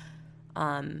tea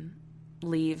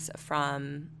leaves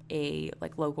from a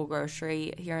like local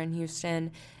grocery here in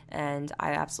Houston, and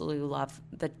I absolutely love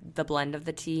the blend of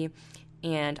the tea.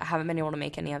 And I haven't been able to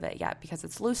make any of it yet because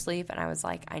it's loose leaf, and I was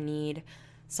like, I need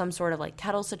some sort of like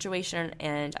kettle situation,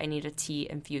 and I need a tea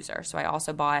infuser. So I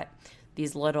also bought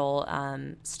these little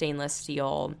stainless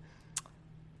steel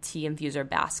tea infuser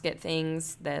basket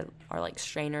things that are like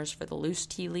strainers for the loose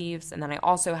tea leaves. And then I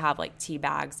also have like tea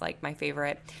bags, like my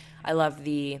favorite. I love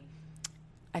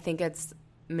I think it's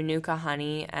Manuka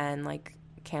honey and like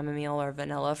chamomile or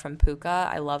vanilla from Puka.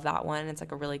 I love that one. It's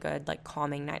like a really good like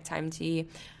calming nighttime tea.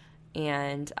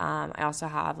 And I also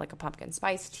have like a pumpkin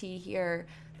spice tea here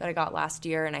that I got last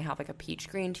year, and I have like a peach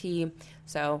green tea.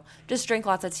 So just drink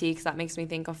lots of tea because that makes me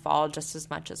think of fall just as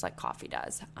much as like coffee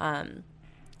does.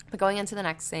 But going into the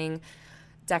next thing,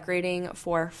 decorating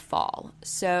for fall.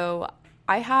 So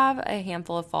I have a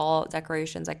handful of fall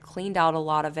decorations. I cleaned out a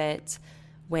lot of it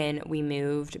when we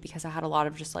moved because I had a lot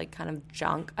of just like kind of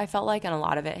junk, I felt like, and a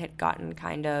lot of it had gotten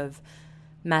kind of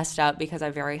messed up because I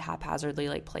very haphazardly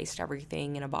like placed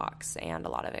everything in a box, and a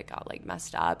lot of it got like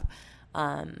messed up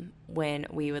when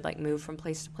we would like move from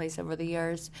place to place over the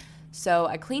years. So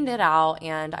I cleaned it out,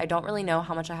 and I don't really know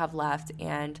how much I have left,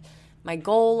 and my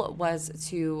goal was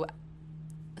to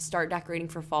start decorating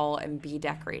for fall and be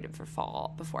decorated for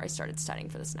fall before I started studying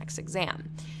for this next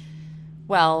exam.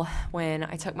 Well, when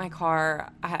I took my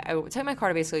car, I took my car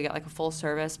to basically get like a full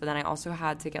service, but then I also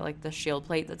had to get like the shield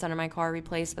plate that's under my car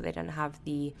replaced, but they didn't have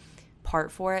the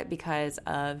part for it because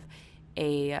of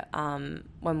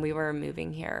when we were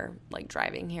moving here, like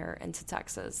driving here into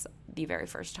Texas the very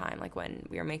first time, like when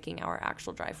we were making our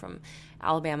actual drive from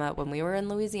Alabama. When we were in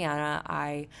Louisiana,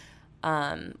 I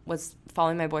was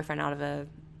following my boyfriend out of a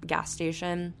gas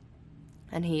station,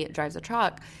 and he drives a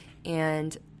truck,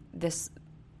 and this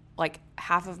like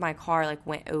half of my car like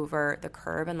went over the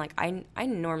curb, and like I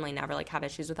normally never like have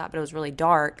issues with that, but it was really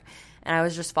dark and I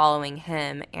was just following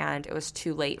him, and it was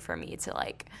too late for me to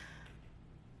like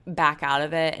back out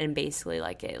of it, and basically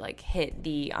like it like hit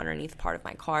the underneath part of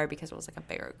my car because it was like a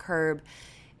bigger curb,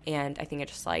 and I think it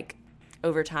just like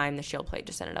over time the shield plate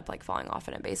just ended up like falling off,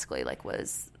 and it basically like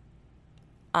was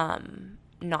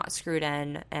not screwed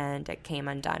in, and it came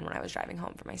undone when I was driving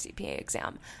home for my CPA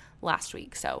exam last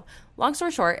week. So long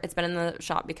story short, it's been in the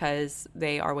shop because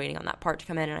they are waiting on that part to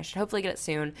come in, and I should hopefully get it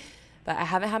soon. But I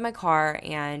haven't had my car,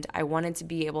 and I wanted to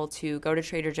be able to go to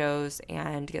Trader Joe's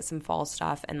and get some fall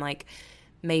stuff, and like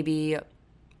maybe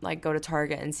like go to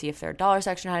Target and see if their dollar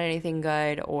section had anything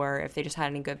good, or if they just had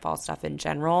any good fall stuff in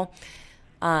general,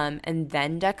 and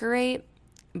then decorate.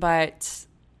 But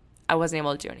I wasn't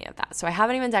able to do any of that. So I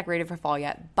haven't even decorated for fall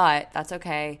yet, but that's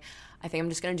okay. I think I'm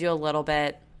just going to do a little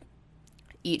bit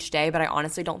each day, but I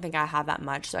honestly don't think I have that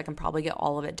much, so I can probably get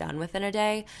all of it done within a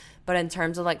day. But in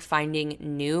terms of like finding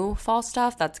new fall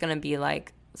stuff, that's going to be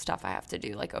like stuff I have to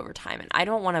do like over time. And I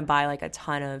don't want to buy like a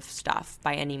ton of stuff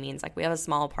by any means. Like we have a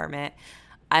small apartment.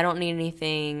 I don't need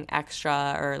anything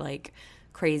extra or like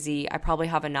crazy. I probably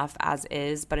have enough as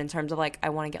is, but in terms of like I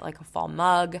want to get like a fall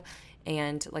mug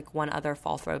and like one other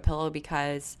fall throw pillow,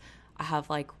 because I have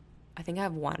like, I think I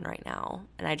have one right now,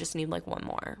 and I just need like one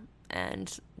more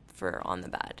and for on the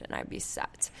bed, and I'd be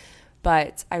set.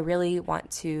 But I really want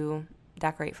to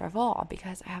decorate for fall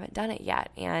because I haven't done it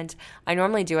yet, and I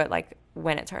normally do it like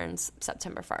when it turns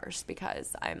September 1st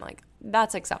because I'm like,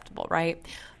 that's acceptable, right?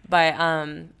 But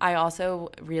I also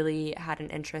really had an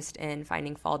interest in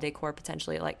finding fall decor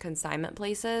potentially at like consignment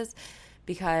places,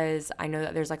 because I know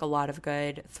that there's like a lot of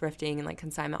good thrifting and like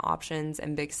consignment options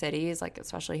in big cities, like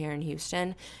especially here in Houston.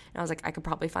 And I was like, I could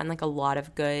probably find like a lot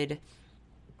of good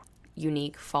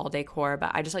unique fall decor,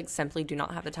 but I just like simply do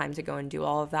not have the time to go and do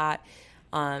all of that.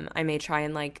 I may try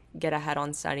and like get ahead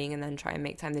on studying and then try and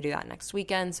make time to do that next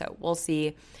weekend, so we'll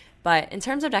see. But in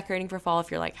terms of decorating for fall,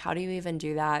 if you're like, how do you even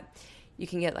do that? You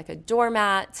can get like a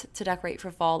doormat to decorate for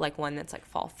fall, like one that's like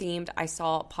fall themed. I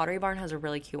saw Pottery Barn has a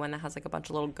really cute one that has like a bunch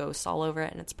of little ghosts all over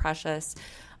it, and it's precious.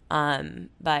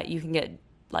 But you can get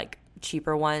like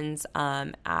cheaper ones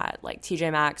at like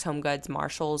TJ Maxx, Home Goods,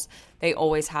 Marshalls. They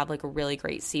always have like really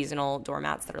great seasonal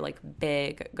doormats that are like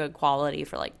big, good quality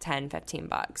for like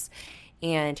 $10-15.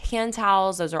 And hand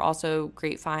towels, those are also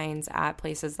great finds at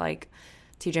places like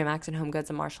TJ Maxx and Home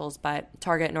Goods and Marshalls, but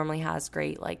Target normally has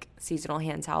great like seasonal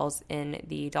hand towels in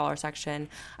the dollar section.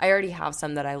 I already have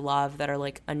some that I love that are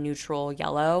like a neutral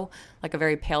yellow, like a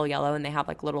very pale yellow, and they have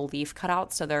like little leaf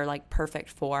cutouts, so they're like perfect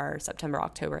for September,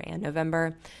 October, and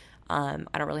November. I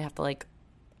don't really have to like,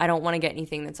 I don't want to get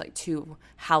anything that's like too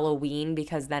Halloween,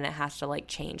 because then it has to like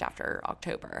change after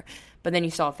October. But then you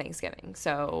still have Thanksgiving,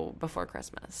 so before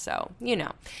Christmas, so you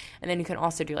know. And then you can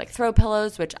also do like throw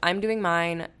pillows, which I'm doing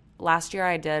mine. Last year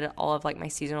I did all of like my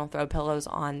seasonal throw pillows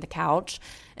on the couch,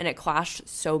 and it clashed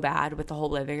so bad with the whole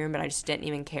living room, but I just didn't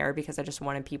even care because I just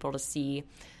wanted people to see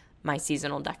my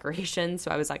seasonal decorations. So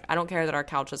I was like, I don't care that our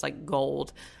couch is like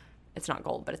gold. It's not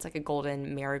gold, but it's like a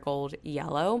golden marigold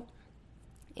yellow.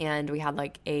 And we had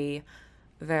like a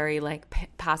very like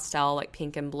pastel, like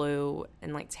pink and blue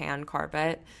and like tan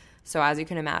carpet. So as you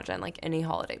can imagine, like any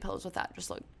holiday pillows with that just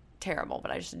look terrible, but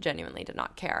I just genuinely did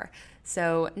not care.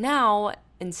 So now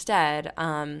instead,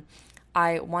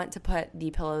 I want to put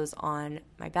the pillows on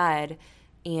my bed,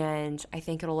 and I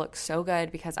think it'll look so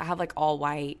good because I have like all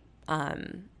white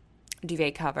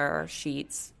duvet cover,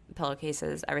 sheets,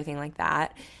 pillowcases, everything like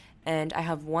that. And I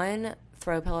have one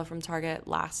throw pillow from Target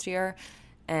last year,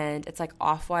 and it's like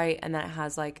off-white, and then it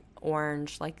has like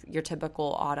orange, like your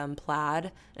typical autumn plaid,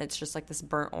 and it's just like this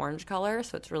burnt orange color,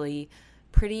 so it's really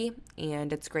pretty,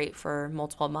 and it's great for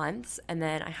multiple months. And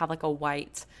then I have like a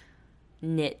white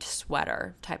knit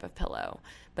sweater type of pillow,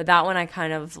 but that one I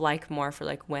kind of like more for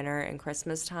like winter and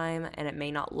Christmas time, and it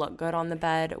may not look good on the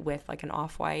bed with like an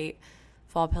off-white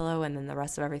fall pillow and then the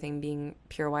rest of everything being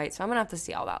pure white. So I'm gonna have to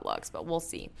see how that looks, but we'll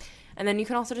see. And then you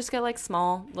can also just get like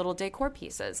small little decor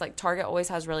pieces. Like Target always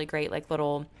has really great like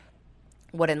little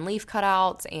wooden leaf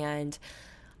cutouts and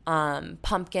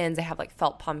pumpkins. They have like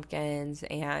felt pumpkins,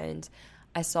 and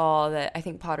I saw that I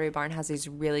think Pottery Barn has these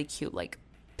really cute like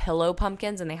pillow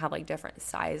pumpkins, and they have like different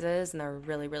sizes, and they're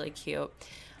really, really cute.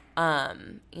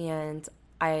 And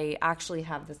I actually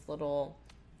have this little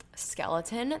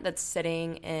skeleton that's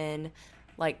sitting in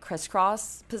like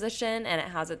crisscross position, and it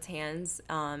has its hands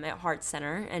at heart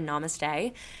center and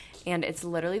namaste, and it's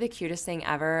literally the cutest thing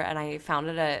ever. And I found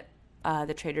it at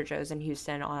the Trader Joe's in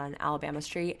Houston on Alabama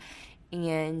Street,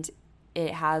 and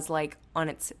it has like in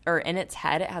its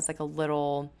head it has like a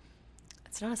little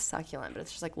it's not a succulent, but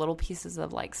it's just like little pieces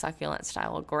of like succulent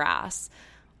style grass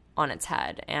on its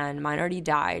head. And mine already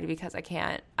died because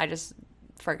I just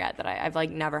forget that I've like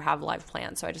never have live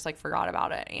plants. So I just like forgot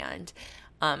about it. And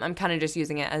I'm kind of just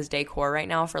using it as decor right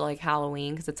now for like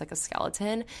Halloween because it's like a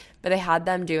skeleton. But they had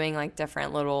them doing like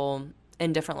different little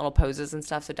poses and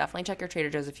stuff. So definitely check your Trader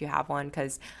Joe's if you have one,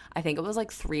 because I think it was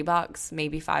like $3,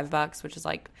 maybe $5, which is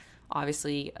like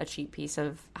obviously a cheap piece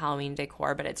of Halloween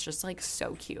decor, but it's just like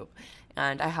so cute.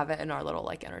 And I have it in our little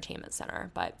like entertainment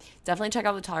center. But definitely check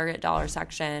out the Target dollar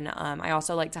section. I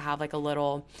also like to have like a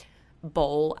little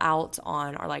bowl out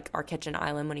on our kitchen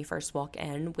island when you first walk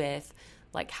in with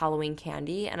like Halloween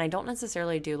candy. And I don't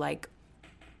necessarily do like,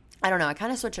 I don't know, I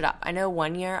kind of switch it up. I know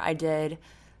one year I did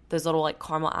those little like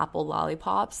caramel apple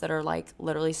lollipops that are like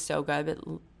literally so good but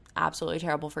absolutely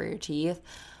terrible for your teeth.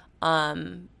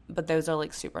 But those are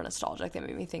like super nostalgic. They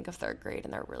made me think of 3rd grade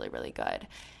and they're really, really good.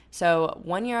 So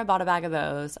one year I bought a bag of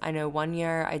those. I know one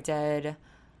year I did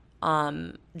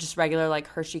just regular like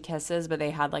Hershey Kisses, but they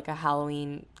had like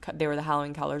they were the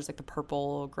Halloween colors, like the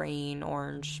purple, green,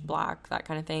 orange, black, that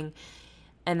kind of thing.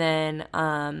 And then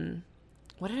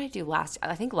what did I do last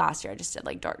year? I think last year I just did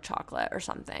like dark chocolate or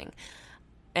something.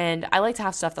 And I like to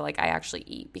have stuff that like I actually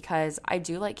eat, because I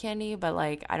do like candy, but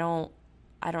like I don't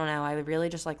know. I really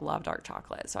just like love dark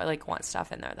chocolate. So I like want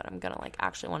stuff in there that I'm going to like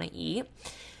actually want to eat.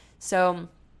 So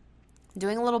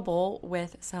doing a little bowl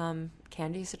with some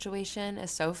candy situation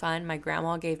is so fun. My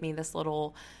grandma gave me this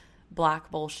little black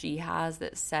bowl she has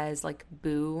that says like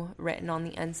boo written on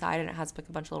the inside, and it has like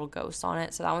a bunch of little ghosts on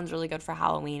it. So that one's really good for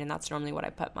Halloween, and that's normally what I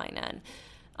put mine in.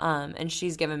 And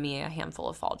she's given me a handful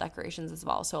of fall decorations as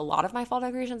well. So a lot of my fall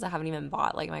decorations I haven't even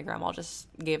bought. Like my grandma just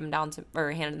handed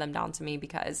them down to me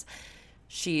because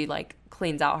she like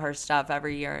cleans out her stuff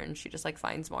every year and she just like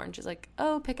finds more and she's like,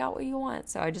 oh, pick out what you want.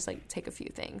 So I just like take a few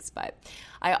things. But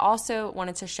I also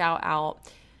wanted to shout out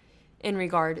in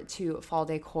regard to fall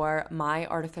decor, my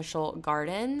artificial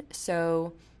garden.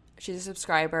 So she's a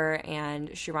subscriber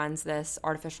and she runs this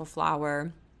artificial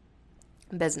flower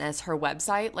business. Her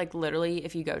website, like literally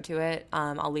if you go to it,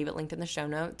 I'll leave it linked in the show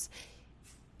notes.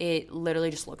 It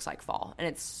literally just looks like fall and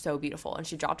it's so beautiful. And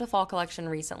she dropped a fall collection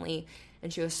recently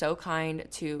and she was so kind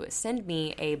to send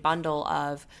me a bundle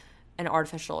of an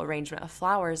artificial arrangement of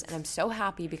flowers. And I'm so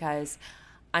happy because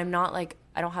I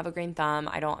don't have a green thumb.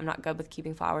 I'm not good with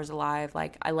keeping flowers alive.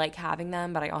 Like I like having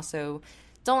them, but I also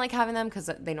don't like having them because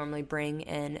they normally bring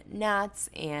in gnats,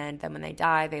 and then when they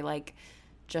die, they like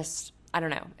just, I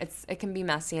don't know. It can be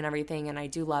messy and everything, and I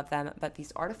do love them. But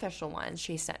these artificial ones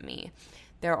she sent me,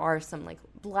 there are some like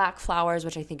black flowers,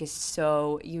 which I think is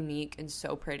so unique and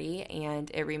so pretty, and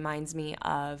it reminds me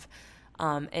of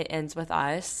It Ends With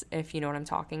Us, if you know what I'm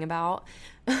talking about,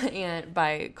 and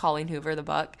by Colleen Hoover, the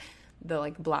book, the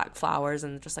like black flowers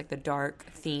and just like the dark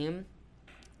theme.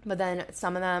 But then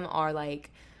some of them are like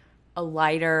a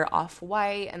lighter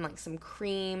off-white and like some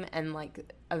cream and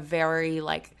like a very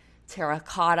like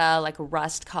terracotta, like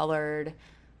rust-colored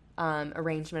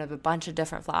arrangement of a bunch of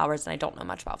different flowers. And I don't know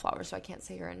much about flowers, so I can't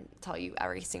sit here and tell you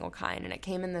every single kind. And it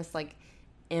came in this like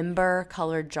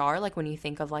ember-colored jar, like when you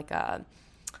think of like a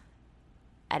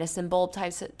Edison bulb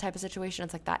type of situation,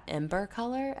 it's like that ember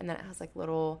color, and then it has like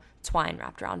little twine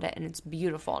wrapped around it, and it's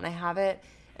beautiful. And I have it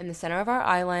in the center of our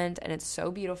island, and it's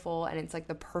so beautiful, and it's like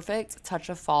the perfect touch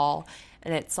of fall,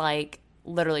 and it's like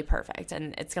literally perfect,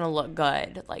 and it's gonna look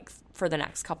good like for the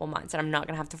next couple months, and I'm not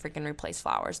gonna have to freaking replace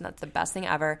flowers, and that's the best thing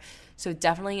ever. So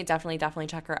definitely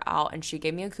check her out. And she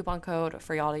gave me a coupon code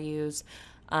for y'all to use.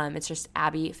 It's just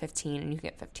Abby15, and you can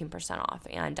get 15% off,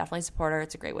 and definitely support her.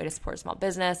 It's a great way to support a small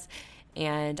business,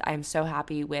 and I'm so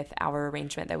happy with our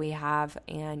arrangement that we have,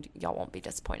 and y'all won't be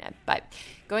disappointed. But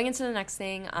going into the next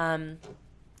thing, I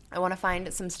want to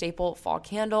find some staple fall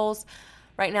candles.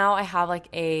 Right now I have like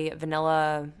a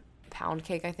vanilla pound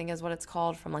cake, I think is what it's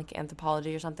called, from like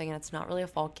Anthropologie or something, and it's not really a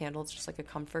fall candle, it's just like a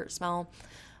comfort smell.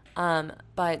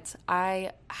 But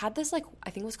I had this like, I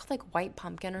think it was called like White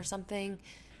Pumpkin or something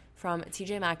from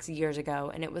TJ Maxx years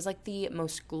ago, and it was like the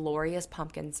most glorious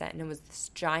pumpkin scent, and it was this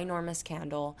ginormous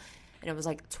candle, and it was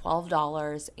like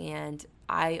 $12, and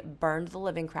I burned the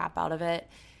living crap out of it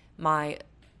my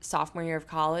sophomore year of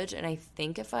college, and I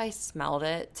think if I smelled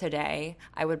it today,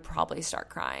 I would probably start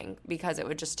crying because it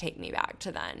would just take me back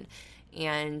to then.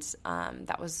 And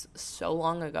that was so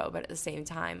long ago, but at the same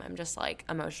time, I'm just like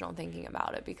emotional thinking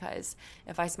about it, because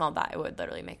if I smelled that, it would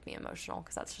literally make me emotional,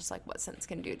 because that's just like what scents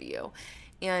can do to you.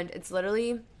 And it's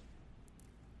literally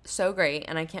so great,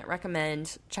 and I can't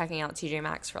recommend checking out TJ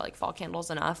Maxx for like fall candles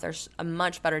enough. There's a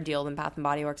much better deal than Bath &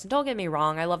 Body Works, and don't get me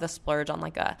wrong, I love the splurge on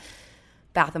like a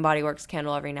Bath and Body Works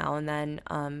candle every now and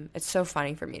then. It's so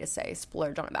funny for me to say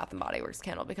splurge on a Bath and Body Works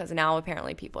candle, because now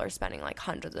apparently people are spending like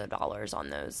hundreds of dollars on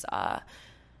those.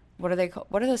 What are they?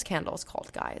 What are those candles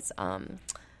called, guys?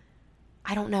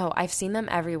 I don't know. I've seen them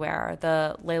everywhere.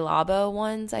 The Le Labo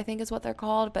ones, I think is what they're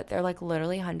called, but they're like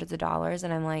literally hundreds of dollars,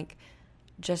 and I'm like,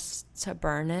 just to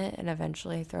burn it and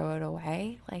eventually throw it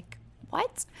away? Like,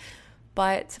 what?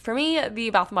 But for me, the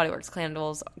Bath and Body Works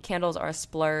candles are a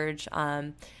splurge.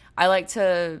 I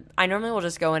normally will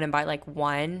just go in and buy like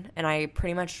one, and I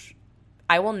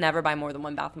will never buy more than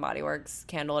one Bath and Body Works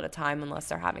candle at a time unless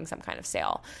they're having some kind of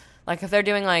sale. Like if they're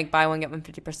doing like buy one, get one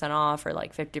 50% off, or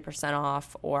like 50%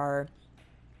 off, or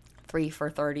 3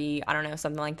 for $30, I don't know,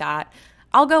 something like that,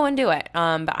 I'll go and do it.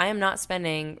 But I am not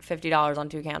spending $50 on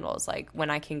 2 candles, like when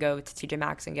I can go to TJ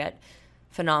Maxx and get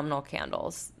phenomenal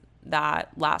candles that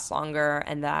last longer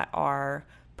and that are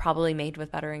probably made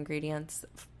with better ingredients.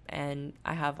 And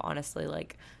I have honestly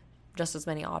like just as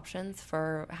many options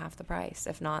for half the price,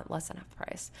 if not less than half the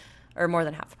price, or more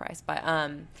than half the price. But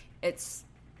it's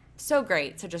so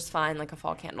great to just find like a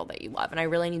fall candle that you love. And I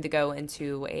really need to go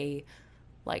into a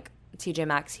like TJ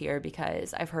Maxx here,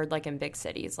 because I've heard like in big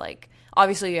cities, like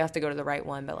obviously you have to go to the right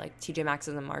one, but like TJ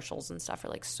Maxx's and Marshalls and stuff are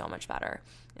like so much better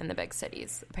in the big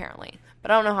cities apparently.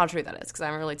 But I don't know how true that is because I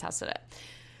haven't really tested it.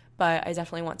 But I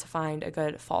definitely want to find a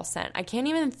good fall scent. I can't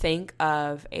even think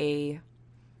of a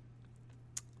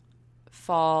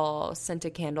fall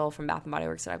scented candle from Bath & Body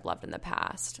Works that I've loved in the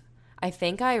past. I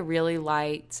think I really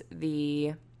liked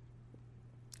there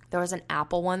was an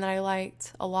apple one that I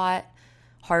liked a lot.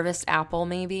 Harvest Apple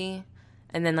maybe.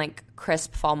 And then like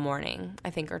Crisp Fall Morning,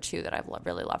 I think are 2 that I've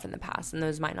really loved in the past. And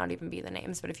those might not even be the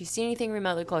names. But if you see anything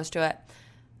remotely close to it,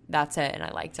 that's it. And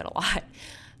I liked it a lot.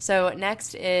 So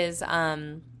next is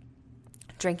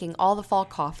drinking all the fall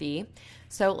coffee.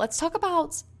 So let's talk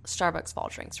about Starbucks fall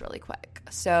drinks really quick.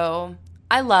 So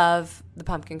I love the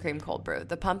pumpkin cream cold brew.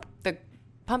 The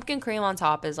pumpkin cream on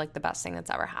top is like the best thing that's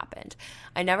ever happened.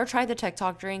 I never tried the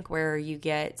TikTok drink where you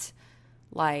get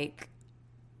like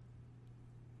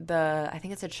I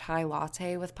think it's a chai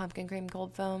latte with pumpkin cream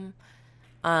cold foam.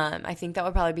 I think that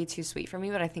would probably be too sweet for me,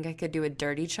 but I think I could do a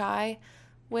dirty chai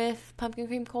with pumpkin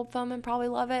cream cold foam and probably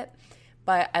love it.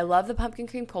 But I love the pumpkin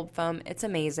cream cold foam. It's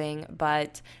amazing,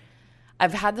 but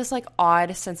I've had this like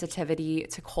odd sensitivity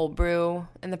to cold brew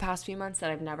in the past few months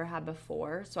that I've never had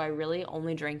before. So I really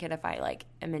only drink it if I like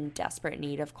am in desperate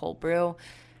need of cold brew,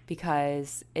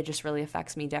 because it just really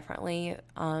affects me differently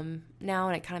now,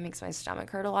 and it kind of makes my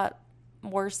stomach hurt a lot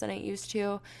worse than it used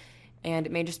to. And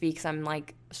it may just be because I'm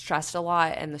like stressed a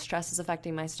lot, and the stress is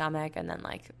affecting my stomach, and then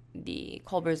like the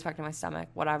cold brew is affecting my stomach,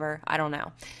 whatever. I don't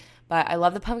know. But I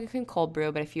love the pumpkin cream cold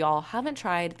brew. But if you all haven't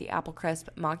tried the apple crisp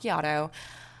macchiato,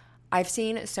 I've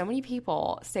seen so many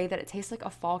people say that it tastes like a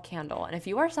fall candle. And if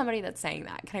you are somebody that's saying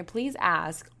that, can I please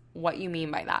ask what you mean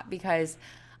by that? Because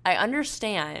I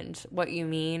understand what you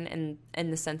mean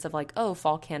in the sense of like, oh,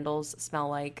 fall candles smell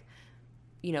like,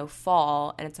 you know,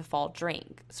 fall, and it's a fall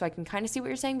drink. So I can kind of see what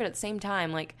you're saying, but at the same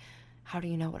time, like, how do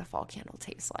you know what a fall candle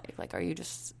tastes like? Like, are you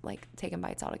just like taking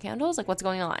bites out of candles? Like, what's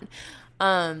going on?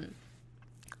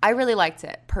 I really liked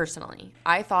it personally.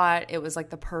 I thought it was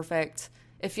like the perfect.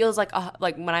 It feels like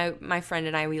when my friend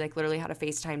and I, we like literally had a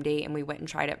FaceTime date, and we went and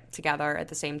tried it together at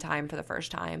the same time for the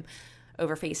first time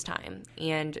over FaceTime.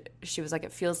 And she was like,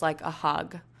 it feels like a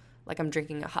hug, like I'm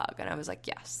drinking a hug. And I was like,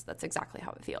 yes, that's exactly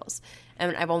how it feels.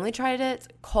 And I've only tried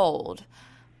it cold,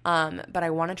 but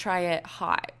I want to try it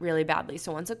hot really badly.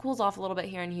 So once it cools off a little bit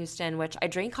here in Houston, which I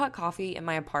drink hot coffee in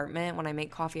my apartment when I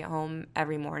make coffee at home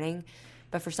every morning.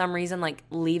 But for some reason, like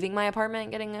leaving my apartment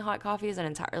and getting a hot coffee is an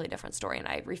entirely different story, and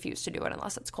I refuse to do it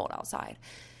unless it's cold outside.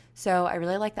 So I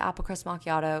really like the apple crisp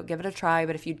macchiato. Give it a try,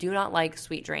 but if you do not like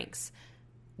sweet drinks,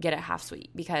 get it half sweet,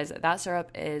 because that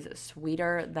syrup is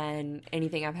sweeter than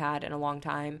anything I've had in a long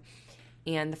time.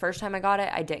 And the first time I got it,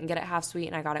 I didn't get it half sweet,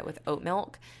 and I got it with oat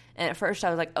milk. And at first I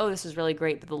was like, oh, this is really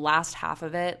great. But the last half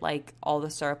of it, like all the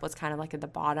syrup was kind of like at the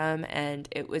bottom, and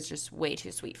it was just way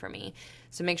too sweet for me.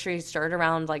 So make sure you stir it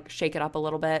around, like shake it up a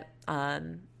little bit,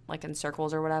 like in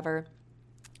circles or whatever,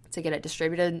 to get it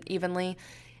distributed evenly.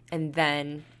 And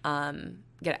then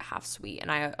get it half sweet.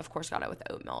 And I, of course, got it with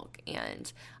oat milk.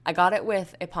 And I got it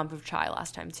with a pump of chai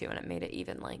last time too, and it made it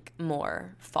even like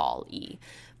more fall-y.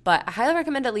 But I highly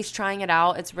recommend at least trying it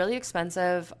out. It's really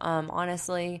expensive,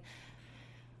 honestly.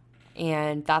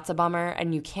 And that's a bummer.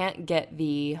 And you can't get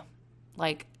the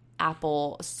like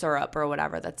apple syrup or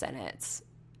whatever that's in it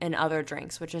in other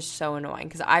drinks, which is so annoying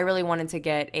because I really wanted to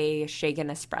get a shaken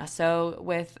espresso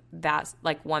with that,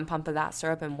 like 1 pump of that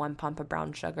syrup and 1 pump of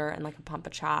brown sugar and like a pump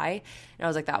of chai. And I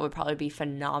was like, that would probably be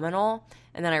phenomenal.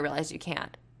 And then I realized you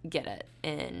can't get it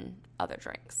in other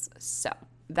drinks. So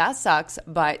that sucks.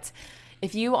 But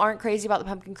if you aren't crazy about the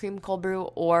pumpkin cream cold brew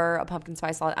or a pumpkin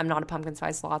spice latte, I'm not a pumpkin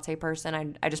spice latte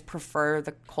person. I just prefer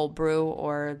the cold brew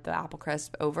or the apple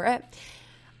crisp over it.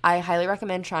 I highly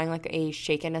recommend trying like a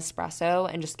shaken espresso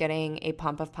and just getting a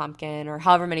pump of pumpkin or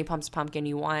however many pumps of pumpkin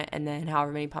you want and then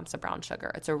however many pumps of brown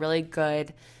sugar. It's a really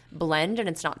good blend and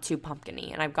it's not too pumpkin-y.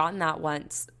 And I've gotten that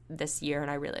once this year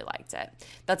and I really liked it.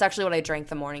 That's actually what I drank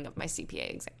the morning of my CPA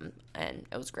exam and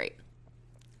it was great.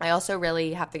 I also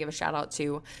really have to give a shout out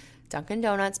to Dunkin'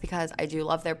 Donuts because I do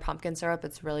love their pumpkin syrup.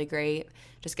 It's really great.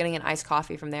 Just getting an iced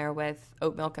coffee from there with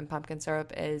oat milk and pumpkin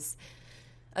syrup is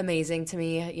amazing to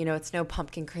me. You know, it's no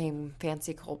pumpkin cream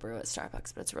fancy cold brew at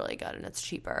Starbucks, but it's really good and it's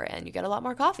cheaper and you get a lot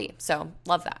more coffee. So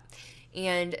love that.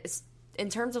 And in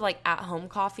terms of like at home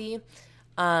coffee,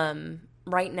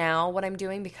 right now what I'm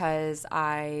doing, because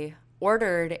I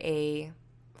ordered a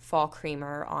fall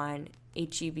creamer on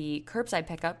HEB curbside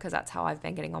pickup because that's how I've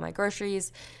been getting all my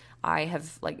groceries. I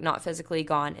have like not physically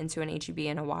gone into an HEB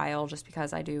in a while just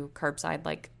because I do curbside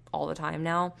like all the time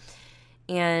now.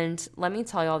 And let me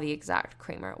tell you all the exact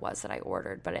creamer it was that I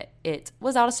ordered, but it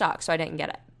was out of stock, so I didn't get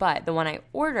it. But the one I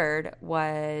ordered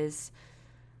was,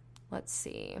 let's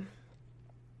see,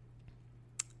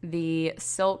 the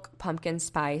Silk Pumpkin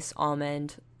Spice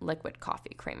Almond Liquid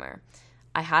Coffee Creamer.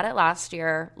 I had it last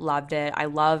year, loved it. I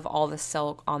love all the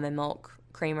Silk almond milk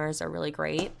creamers. They're really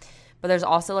great. But there's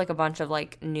also like a bunch of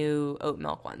like new oat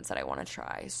milk ones that I want to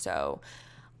try. So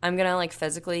I'm going to like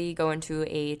physically go into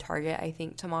a Target, I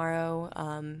think, tomorrow,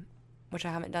 which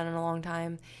I haven't done in a long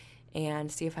time,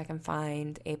 and see if I can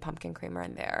find a pumpkin creamer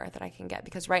in there that I can get.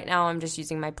 Because right now I'm just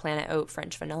using my Planet Oat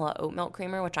French Vanilla Oat Milk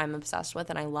Creamer, which I'm obsessed with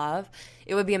and I love.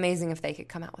 It would be amazing if they could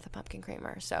come out with a pumpkin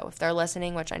creamer. So if they're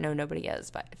listening, which I know nobody is,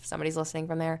 but if somebody's listening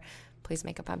from there, please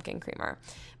make a pumpkin creamer.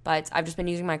 But I've just been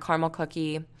using my caramel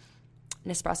cookie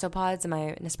Nespresso pods in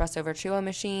my Nespresso Vertuo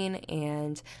machine,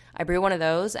 and I brew one of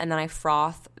those, and then I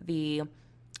froth the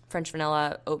French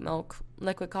vanilla oat milk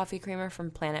liquid coffee creamer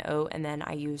from Planet Oat, and then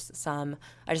I just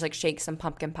like shake some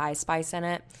pumpkin pie spice in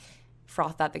it,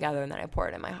 froth that together, and then I pour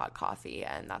it in my hot coffee,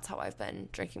 and that's how I've been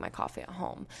drinking my coffee at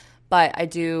home. But I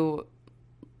do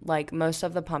like most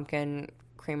of the pumpkin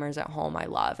creamers at home I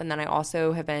love, and then I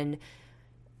also have been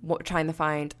trying to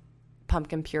find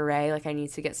pumpkin puree. Like I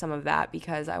need to get some of that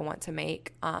because I want to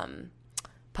make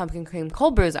pumpkin cream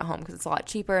cold brews at home because it's a lot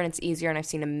cheaper and it's easier, and I've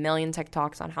seen a million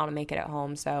TikToks on how to make it at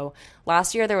home. So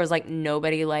last year there was like no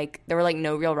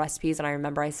real recipes, and I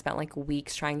remember I spent like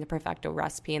weeks trying to perfect a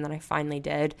recipe, and then I finally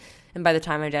did, and by the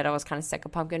time I did I was kind of sick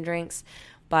of pumpkin drinks.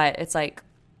 But it's like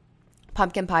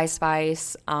pumpkin pie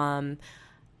spice.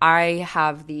 I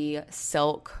have the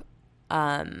Silk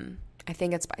I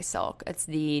think it's by Silk. It's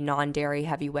the non-dairy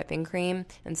heavy whipping cream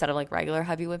instead of like regular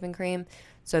heavy whipping cream.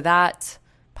 So that,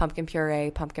 pumpkin puree,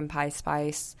 pumpkin pie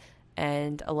spice,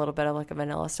 and a little bit of like a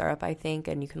vanilla syrup, I think,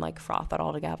 and you can like froth it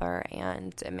all together,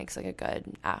 and it makes like a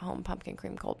good at-home pumpkin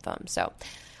cream cold foam. So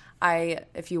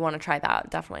if you want to try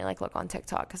that, definitely like look on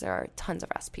TikTok because there are tons of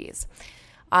recipes.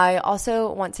 I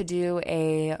also want to do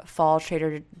a fall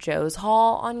Trader Joe's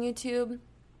haul on YouTube.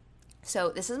 So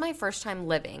this is my first time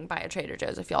living by a Trader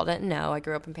Joe's. If y'all didn't know, I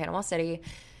grew up in Panama City,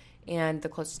 and the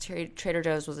closest Trader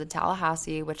Joe's was in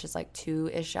Tallahassee, which is like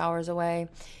 2-ish hours away.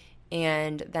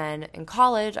 And then in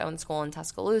college, I went to school in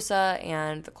Tuscaloosa,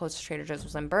 and the closest Trader Joe's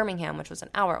was in Birmingham, which was an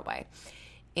hour away.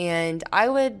 And I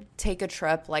would take a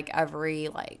trip like every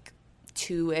like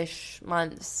 2-ish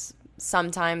months.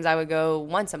 Sometimes I would go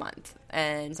once a month,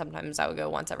 and sometimes I would go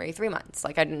once every 3 months.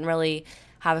 Like I didn't really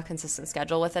have a consistent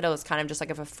schedule with it. It was kind of just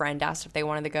like if a friend asked if they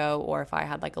wanted to go, or if I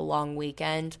had like a long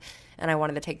weekend and I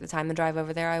wanted to take the time to drive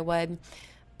over there, I would.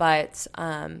 But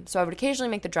so I would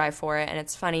occasionally make the drive for it. And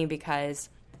it's funny because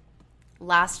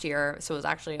last year, so it was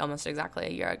actually almost exactly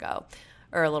a year ago,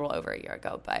 or a little over a year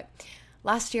ago, but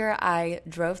last year I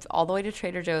drove all the way to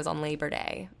Trader Joe's on Labor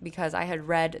Day because I had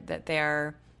read that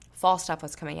their fall stuff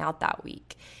was coming out that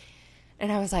week.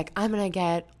 And I was like, I'm going to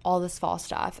get all this fall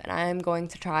stuff, and I'm going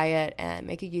to try it and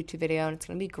make a YouTube video, and it's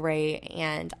going to be great.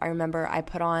 And I remember I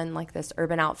put on like this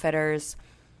Urban Outfitters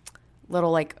little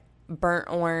like burnt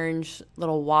orange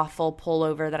little waffle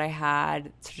pullover that I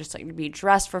had to just like be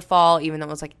dressed for fall, even though it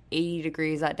was like 80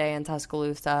 degrees that day in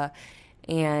Tuscaloosa.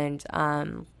 And I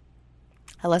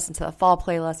listened to the fall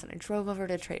playlist, and I drove over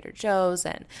to Trader Joe's,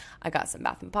 and I got some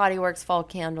Bath & Body Works fall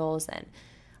candles, and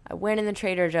I went in the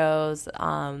Trader Joe's,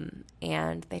 and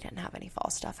they didn't have any fall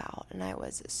stuff out. And I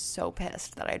was so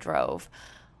pissed that I drove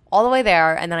all the way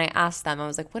there. And then I asked them, I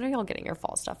was like, when are y'all getting your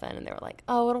fall stuff in? And they were like,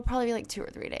 oh, it'll probably be like 2 or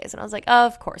 3 days. And I was like, oh,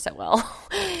 of course it will.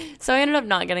 So I ended up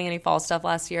not getting any fall stuff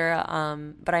last year.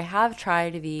 But I have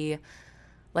tried the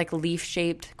like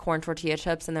leaf-shaped corn tortilla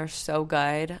chips, and they're so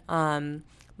good.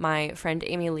 My friend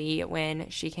Amy Lee, when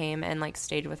she came and like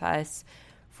stayed with us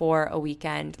for a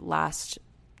weekend last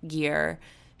year,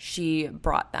 she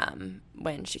brought them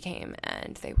when she came,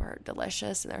 and they were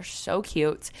delicious, and they're so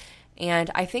cute.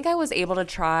 And I think I was able to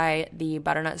try the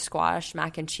butternut squash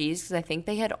mac and cheese because I think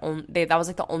that was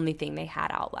like the only thing they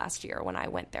had out last year when I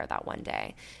went there that one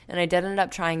day. And I did end up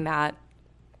trying that,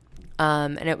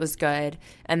 and it was good.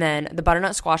 And then the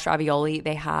butternut squash ravioli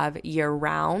they have year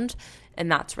round,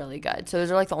 and that's really good. So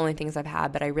those are like the only things I've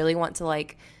had, but I really want to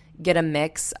like get a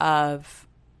mix of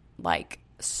like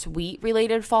sweet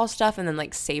related fall stuff and then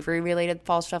like savory related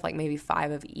fall stuff, like maybe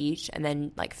 5 of each, and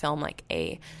then like film like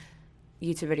a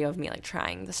YouTube video of me like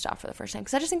trying the stuff for the first time,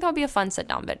 because I just think that would be a fun sit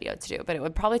down video to do. But it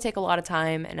would probably take a lot of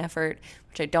time and effort,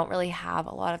 which I don't really have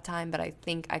a lot of time, but I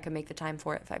think I could make the time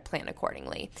for it if I plan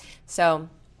accordingly. So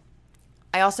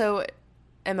I also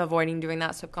am avoiding doing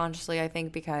that subconsciously, I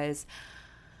think, because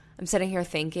I'm sitting here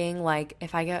thinking like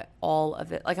if I get all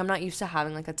of it, like I'm not used to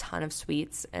having like a ton of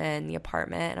sweets in the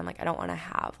apartment, and I'm like I don't want to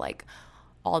have like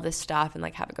all this stuff and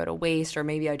like have it go to waste, or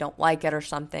maybe I don't like it or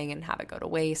something and have it go to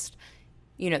waste.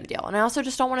 You know the deal. And I also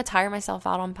just don't want to tire myself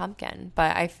out on pumpkin.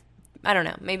 But I don't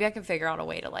know. Maybe I can figure out a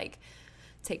way to like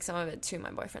take some of it to my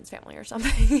boyfriend's family or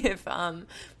something if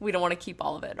we don't want to keep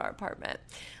all of it in our apartment.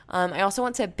 I also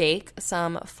want to bake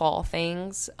some fall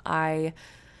things. I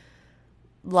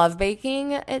love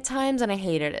baking at times and I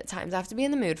hate it at times. I have to be in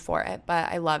the mood for it,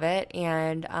 but I love it.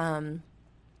 And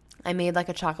I made like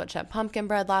a chocolate chip pumpkin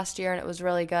bread last year, and it was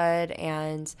really good.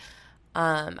 And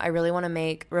I really want to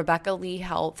make Rebecca Lee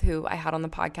Health, who I had on the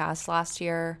podcast last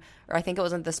year, or I think it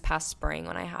wasn't this past spring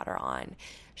when I had her on.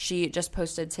 She just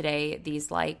posted today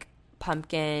these like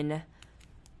pumpkin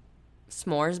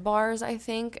s'mores bars, I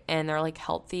think, and they're like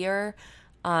healthier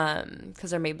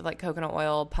because they're made with like coconut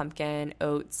oil, pumpkin,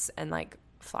 oats, and like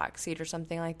flaxseed or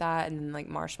something like that, and then like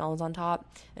marshmallows on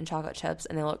top and chocolate chips,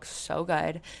 and they look so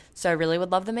good. So I really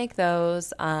would love to make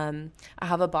those. I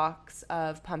have a box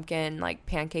of pumpkin like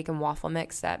pancake and waffle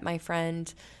mix that my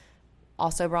friend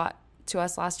also brought to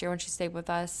us last year when she stayed with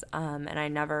us, and I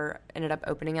never ended up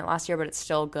opening it last year, but it's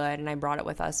still good, and I brought it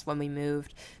with us when we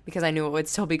moved because I knew it would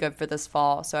still be good for this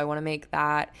fall. So I want to make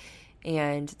that.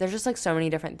 And there's just like so many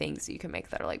different things you can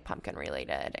make that are like pumpkin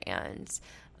related, and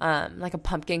like a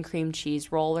pumpkin cream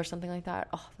cheese roll or something like that.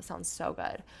 Oh, that sounds so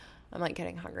good. I'm like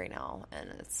getting hungry now, and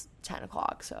it's 10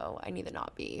 o'clock, so I need to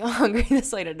not be hungry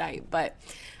this late at night. But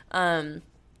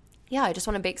yeah, I just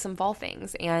want to bake some fall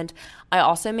things. And I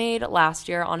also made last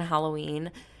year on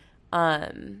Halloween,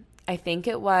 I think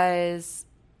it was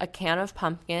a can of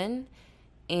pumpkin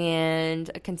and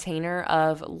a container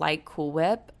of light Cool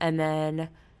Whip, and then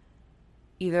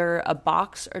either a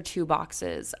box or 2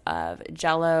 boxes of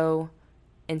Jell-O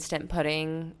instant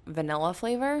pudding vanilla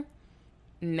flavor.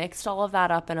 Mixed all of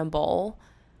that up in a bowl,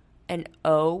 and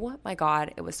oh my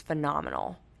god, it was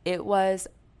phenomenal. It was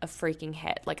a freaking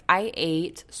hit. Like I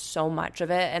ate so much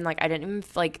of it, and like I didn't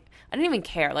even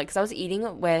care, like because I was eating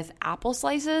it with apple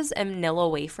slices and vanilla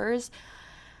wafers.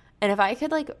 And if I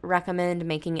could like recommend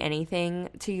making anything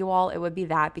to you all, it would be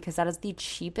that, because that is the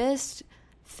cheapest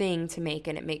thing to make,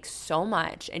 and it makes so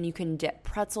much. And you can dip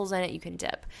pretzels in it, you can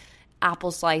dip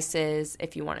apple slices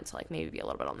if you want it to like maybe be a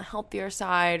little bit on the healthier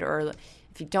side, or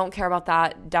if you don't care about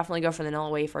that, definitely go for the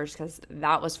vanilla wafers because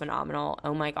that was phenomenal.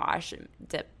 Oh my gosh,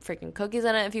 dip freaking cookies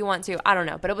in it if you want to. I don't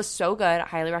know, but it was so good. I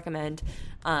highly recommend.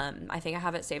 I think I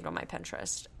have it saved on my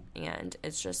Pinterest, and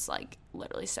it's just like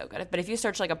literally so good. But if you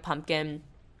search like a pumpkin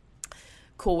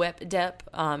Cool Whip dip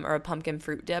or a pumpkin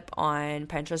fruit dip on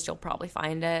Pinterest, you'll probably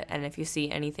find it. And if you see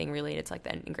anything related to like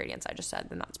the ingredients I just said,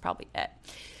 then that's probably it.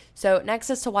 So next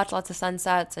is to watch lots of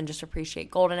sunsets and just appreciate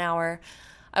golden hour.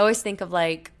 I always think of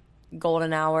like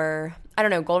golden hour, I don't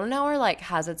know, golden hour like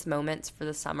has its moments for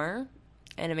the summer,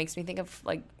 and it makes me think of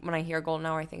like when I hear golden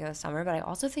hour I think of the summer, but I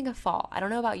also think of fall. I don't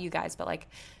know about you guys, but like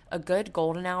a good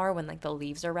golden hour when like the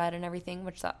leaves are red and everything,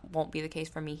 which that won't be the case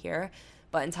for me here,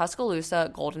 but in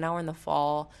Tuscaloosa, golden hour in the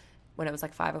fall when it was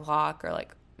like 5 o'clock or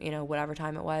like, you know, whatever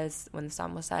time it was when the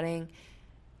sun was setting,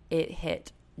 it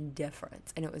hit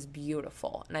different, and it was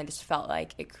beautiful, and I just felt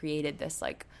like it created this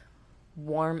like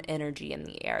warm energy in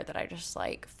the air that I just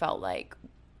like felt like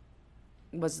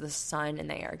was the sun in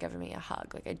the air giving me a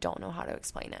hug. Like I don't know how to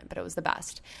explain it, but it was the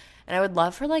best. And I would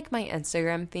love for like my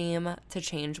Instagram theme to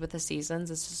change with the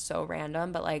seasons. It's just so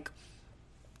random, but like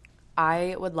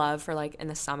I would love for like in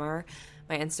the summer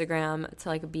my Instagram to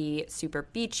like be super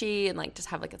beachy and like just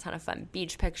have like a ton of fun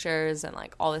beach pictures and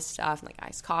like all this stuff and like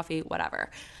iced coffee, whatever.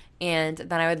 And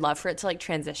then I would love for it to like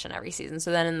transition every season.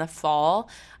 So then in the fall,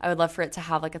 I would love for it to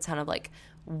have like a ton of like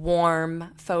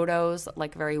warm photos,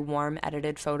 like very warm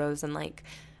edited photos and like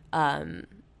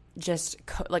just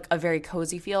like a very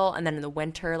cozy feel. And then in the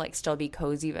winter, like still be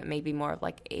cozy, but maybe more of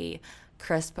like a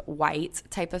crisp white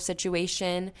type of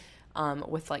situation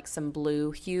with like some blue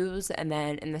hues. And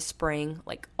then in the spring,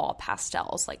 like all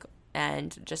pastels, like,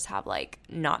 and just have like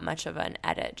not much of an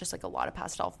edit, just like a lot of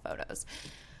pastel photos.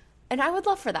 And I would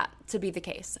love for that to be the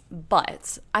case,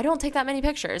 but I don't take that many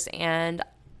pictures and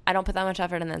I don't put that much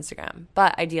effort in Instagram.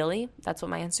 But ideally, that's what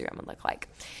my Instagram would look like.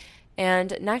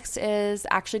 And next is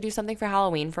actually do something for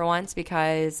Halloween for once,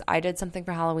 because I did something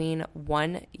for Halloween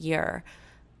one year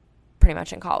pretty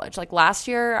much in college. Like last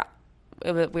year,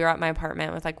 we were at my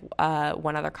apartment with like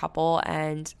one other couple,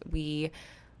 and we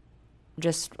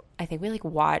just, I think we like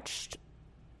watched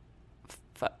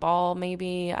football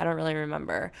maybe. I don't really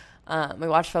remember. We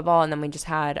watched football and then we just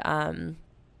had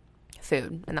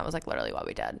food, and that was like literally what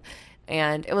we did.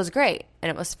 And it was great and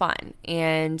it was fun.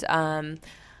 And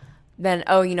then,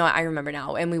 oh, you know what? I remember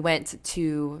now. And we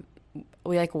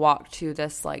like walked to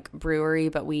this like brewery,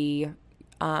 but we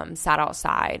sat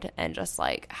outside and just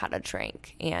like had a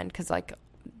drink. And because like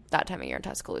that time of year in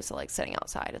Tuscaloosa, like sitting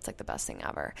outside, it's like the best thing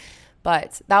ever.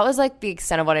 But that was like the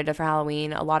extent of what I did for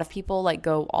Halloween. A lot of people like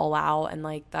go all out, and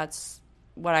like that's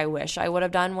what I wish I would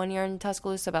have done one year in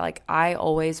Tuscaloosa. But like I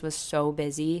always was so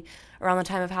busy around the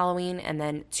time of Halloween. And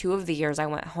then 2 of the years I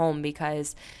went home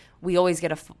because we always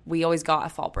got a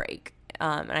fall break.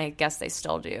 And I guess they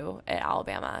still do at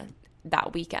Alabama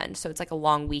that weekend. So it's like a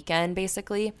long weekend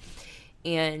basically.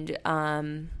 And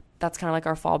that's kind of like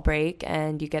our fall break.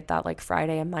 And you get that like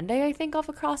Friday and Monday, I think, off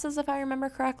of crosses, if I remember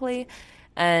correctly.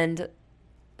 And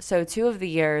so 2 of the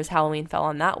years Halloween fell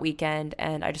on that weekend,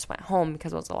 and I just went home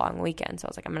because it was a long weekend. So I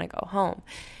was like, I'm going to go home.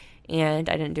 And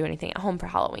I didn't do anything at home for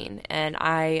Halloween. And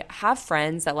I have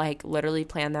friends that like literally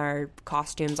plan their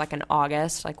costumes like in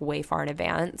August, like way far in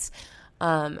advance.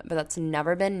 But that's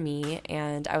never been me,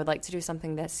 and I would like to do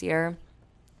something this year.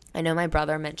 I know my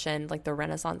brother mentioned like the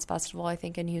Renaissance Festival, I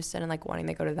think, in Houston, and like wanting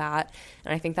to go to that.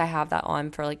 And I think I have that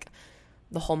on for like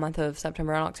the whole month of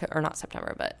September and October, or not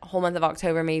September, but whole month of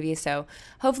October maybe. So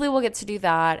hopefully we'll get to do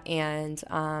that. And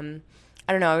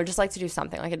I don't know, I would just like to do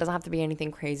something. Like it doesn't have to be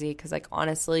anything crazy, because like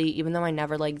honestly, even though I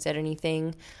never like did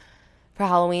anything for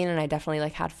Halloween, and I definitely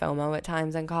like had FOMO at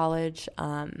times in college,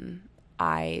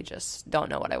 I just don't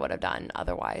know what I would have done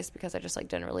otherwise, because I just like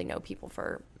didn't really know people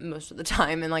for most of the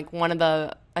time. And like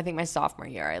I think my sophomore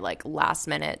year, I like last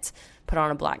minute put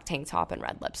on a black tank top and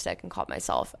red lipstick and called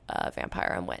myself a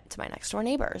vampire and went to my next door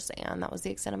neighbors. And that was the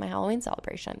extent of my Halloween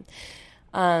celebration.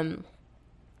 And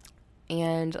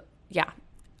yeah.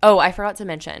 Oh, I forgot to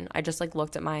mention, I just like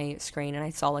looked at my screen and I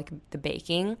saw like the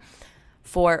baking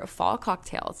for fall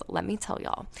cocktails. Let me tell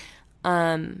y'all.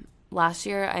 Last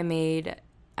year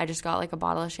I just got like a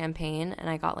bottle of champagne, and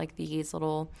I got like these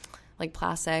little like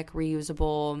plastic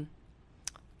reusable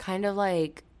kind of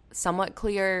like somewhat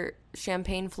clear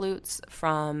champagne flutes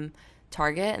from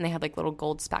Target, and they had like little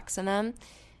gold specks in them.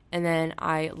 And then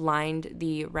I lined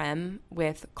the rim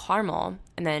with caramel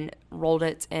and then rolled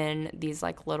it in these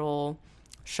like little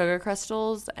sugar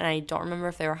crystals. And I don't remember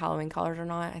if they were Halloween colored or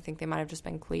not. I think they might have just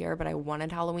been clear, but I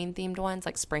wanted Halloween themed ones,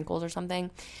 like sprinkles or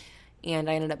something. And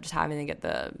I ended up just having to get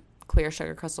the clear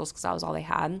sugar crystals because that was all they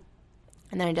had.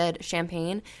 And then I did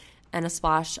champagne and a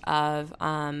splash of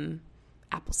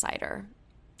apple cider.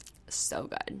 So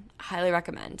good. Highly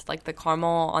recommend. Like the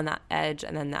caramel on that edge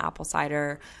and then the apple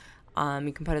cider.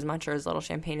 You can put as much or as little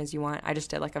champagne as you want. I just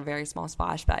did like a very small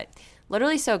splash, but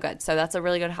literally so good. So that's a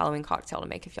really good Halloween cocktail to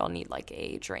make if y'all need like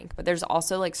a drink. But there's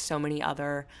also like so many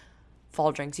other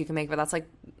fall drinks you can make, but that's like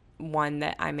one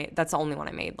that I made. That's the only one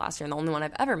I made last year and the only one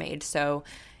I've ever made. So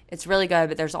it's really good,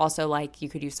 but there's also like you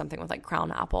could use something with like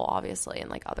crown apple, obviously, and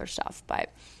like other stuff.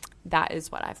 But that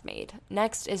is what I've made.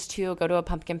 Next is to go to a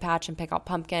pumpkin patch and pick out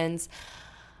pumpkins.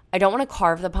 I don't want to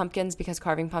carve the pumpkins because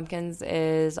carving pumpkins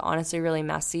is honestly really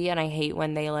messy, and I hate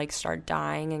when they like start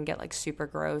dying and get like super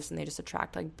gross and they just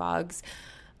attract like bugs.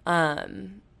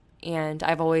 And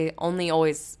I've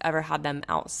always ever had them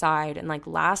outside. And like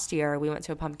last year we went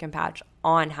to a pumpkin patch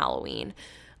on Halloween,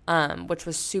 which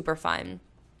was super fun.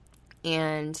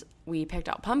 And we picked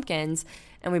out pumpkins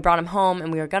and we brought them home,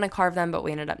 and we were going to carve them, but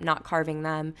we ended up not carving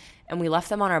them, and we left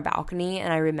them on our balcony.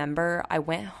 And I remember I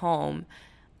went home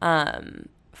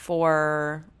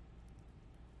for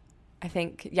I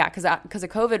think, yeah, because of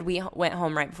COVID, we went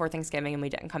home right before Thanksgiving and we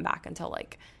didn't come back until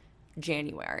like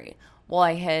January. Well,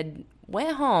 I had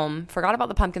went home, forgot about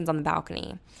the pumpkins on the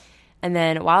balcony. And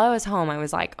then while I was home, I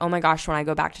was like, oh my gosh, when I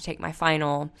go back to take my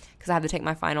final, because I had to take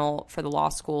my final for the law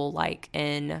school, like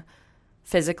in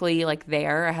physically, like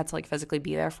there, I had to like physically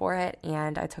be there for it.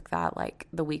 And I took that like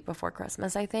the week before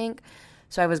Christmas, I think.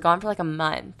 So I was gone for like a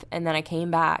month, and then I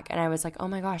came back and I was like, oh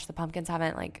my gosh, the pumpkins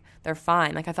haven't, like, they're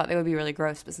fine. Like, I thought they would be really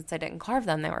gross, but since I didn't carve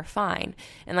them, they were fine.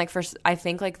 And like, first, I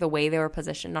think like the way they were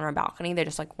positioned on our balcony, they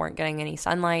just like weren't getting any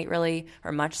sunlight really,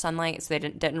 or much sunlight, so they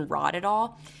didn't rot at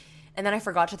all. And then I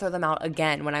forgot to throw them out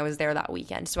again when I was there that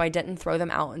weekend. So I didn't throw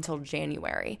them out until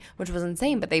January, which was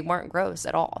insane, but they weren't gross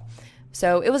at all.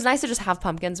 So it was nice to just have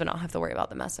pumpkins but not have to worry about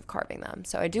the mess of carving them.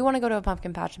 So I do want to go to a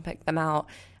pumpkin patch and pick them out,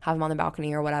 have them on the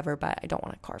balcony or whatever, but I don't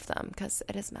want to carve them because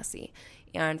it is messy.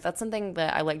 And that's something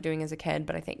that I like doing as a kid,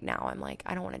 but I think now I'm like,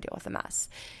 I don't want to deal with the mess.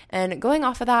 And going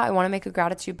off of that, I want to make a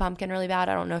gratitude pumpkin really bad.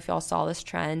 I don't know if y'all saw this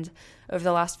trend over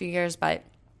the last few years, but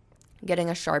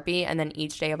getting a Sharpie, and then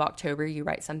each day of October you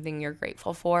write something you're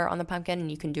grateful for on the pumpkin,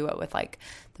 and you can do it with like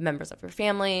the members of your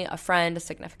family, a friend, a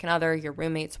significant other, your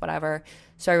roommates, whatever.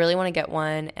 So I really want to get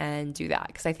one and do that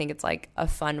because I think it's like a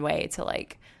fun way to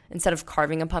like, instead of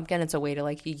carving a pumpkin, it's a way to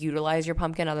like utilize your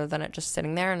pumpkin other than it just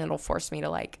sitting there, and it'll force me to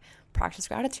like practice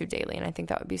gratitude daily, and I think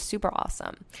that would be super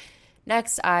awesome.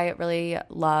 Next, I really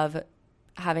love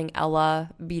having Ella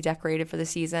be decorated for the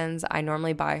seasons. I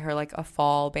normally buy her like a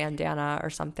fall bandana or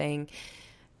something,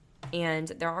 and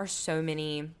there are so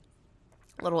many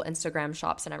little Instagram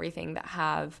shops and everything that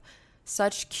have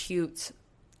such cute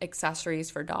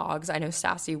accessories for dogs. I know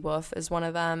Sassy Wolf is one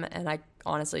of them, and I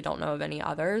honestly don't know of any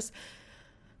others.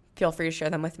 Feel free to share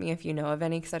them with me if you know of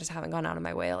any, because I just haven't gone out of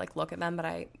my way to like look at them, but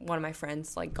one of my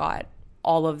friends like got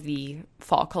all of the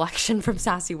fall collection from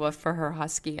Sassy Wolf for her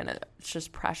husky, and it's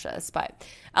just precious. But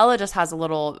Ella just has a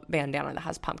little bandana that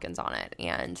has pumpkins on it,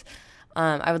 and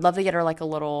I would love to get her like a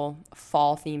little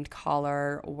fall themed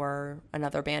collar or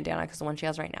another bandana, because the one she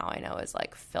has right now I know is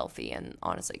like filthy and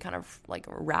honestly kind of like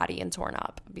ratty and torn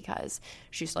up because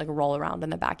she used to like roll around in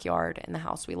the backyard in the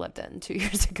house we lived in 2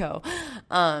 years ago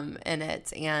in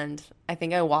it, and I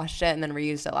think I washed it and then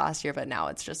reused it last year, but now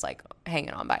it's just like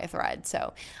hanging on by a thread.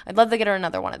 So I'd love to get her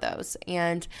another one of those.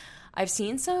 And I've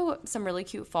seen some really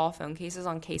cute fall phone cases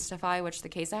on Casetify, which the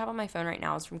case I have on my phone right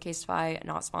now is from Casetify,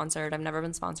 not sponsored. I've never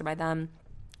been sponsored by them,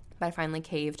 but I finally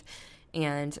caved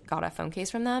and got a phone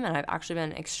case from them, and I've actually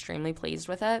been extremely pleased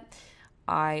with it.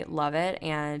 I love it,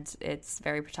 and it's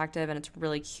very protective, and it's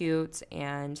really cute.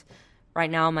 And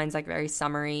right now mine's like very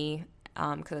summery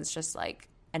because it's just like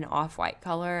an off-white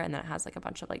color, and then it has like a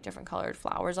bunch of like different colored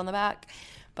flowers on the back.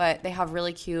 But they have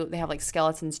really cute, they have like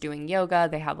skeletons doing yoga,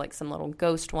 they have like some little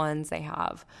ghost ones, they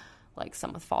have like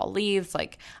some with fall leaves.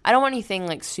 Like, I don't want anything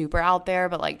like super out there,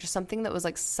 but like just something that was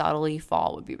like subtly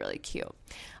fall would be really cute.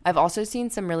 I've also seen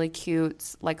some really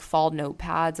cute like fall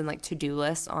notepads and like to-do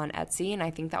lists on Etsy, and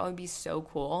I think that would be so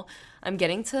cool. I have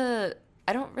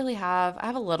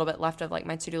a little bit left of like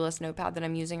my to-do list notepad that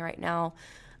I'm using right now.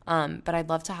 But I'd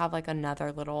love to have like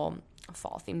another little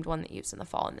fall themed one that you use in the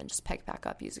fall, and then just pick back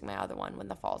up using my other one when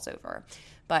the fall's over.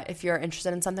 But if you're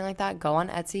interested in something like that, go on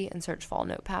Etsy and search fall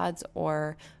notepads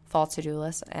or fall to-do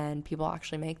lists, and people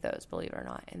actually make those, believe it or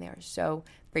not, and they are so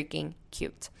freaking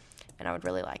cute, and I would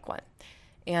really like one.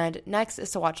 And next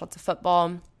is to watch lots of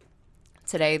football.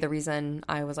 Today, the reason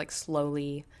I was like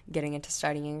slowly getting into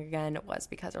studying again was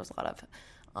because there was a lot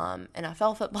of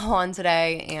NFL football on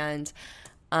today, and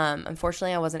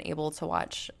unfortunately, I wasn't able to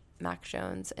watch Mac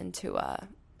Jones and Tua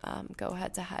go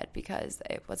head-to-head because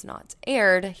it was not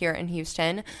aired here in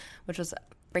Houston, which was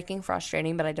freaking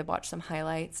frustrating, but I did watch some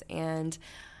highlights, and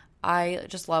I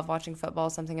just love watching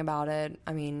football, something about it.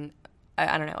 I mean,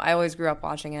 I don't know. I always grew up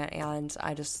watching it, and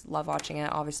I just love watching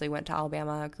it. Obviously, went to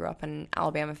Alabama, grew up an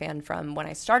Alabama fan from when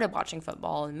I started watching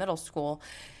football in middle school,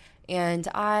 and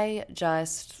I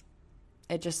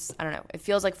don't know, it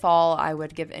feels like fall. I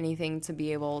would give anything to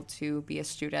be able to be a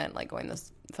student, like going to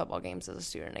football games as a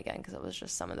student again, because it was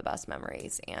just some of the best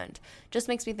memories, and just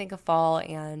makes me think of fall,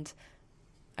 and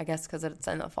I guess because it's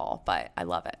in the fall, but I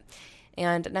love it.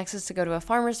 And next is to go to a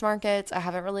farmer's market. I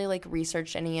haven't really like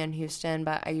researched any in Houston,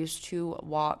 but I used to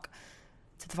walk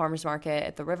to the farmer's market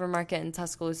at the River Market in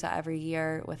Tuscaloosa every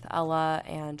year with Ella,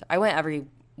 and I went every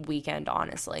weekend,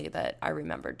 honestly, that I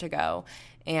remembered to go,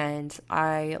 and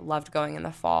I loved going in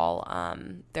the fall.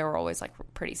 There were always like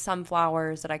pretty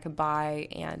sunflowers that I could buy,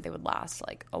 and they would last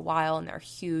like a while, and they're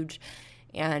huge,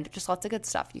 and just lots of good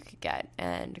stuff you could get.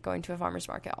 And going to a farmer's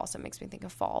market also makes me think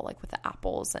of fall, like with the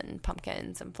apples and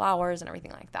pumpkins and flowers and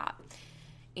everything like that.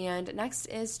 And next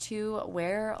is to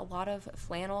wear a lot of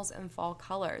flannels and fall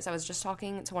colors. I was just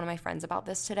talking to one of my friends about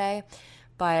this today,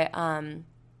 but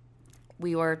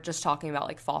we were just talking about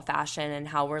like fall fashion and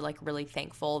how we're like really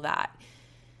thankful that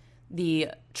the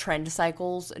trend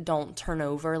cycles don't turn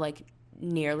over like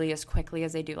nearly as quickly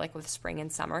as they do like with spring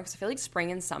and summer. Because I feel like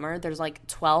spring and summer, there's like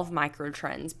 12 micro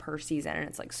trends per season, and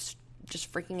it's like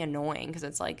just freaking annoying because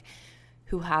it's like,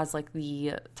 who has like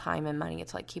the time and money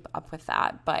to like keep up with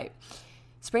that? But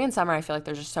spring and summer, I feel like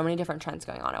there's just so many different trends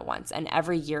going on at once, and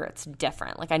every year it's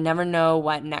different. Like I never know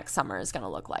what next summer is going to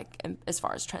look like as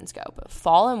far as trends go. But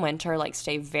fall and winter like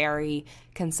stay very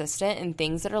consistent, and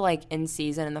things that are like in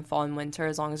season in the fall and winter,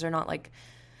 as long as they're not like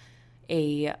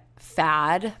a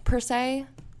fad per se,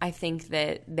 I think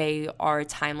that they are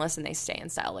timeless and they stay in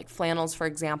style. Like flannels, for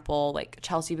example, like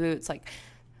Chelsea boots like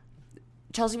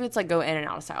go in and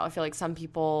out of style. I feel like some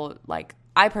people, like,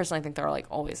 I personally think they're like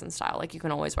always in style. Like you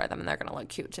can always wear them and they're gonna look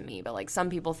cute to me. But like some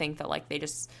people think that like they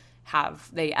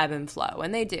ebb and flow,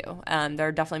 and they do.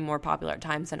 They're definitely more popular at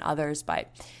times than others. But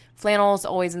flannels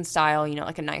always in style. You know,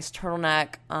 like a nice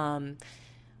turtleneck.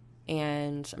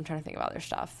 And I'm trying to think of other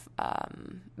stuff.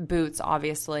 Boots,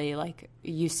 obviously, like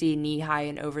you see knee high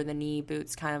and over the knee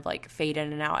boots kind of like fade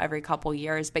in and out every couple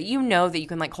years. But you know that you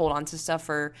can like hold on to stuff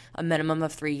for a minimum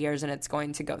of 3 years, and it's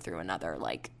going to go through another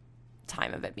like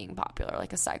time of it being popular,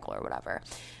 like a cycle or whatever.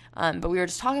 But we were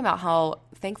just talking about how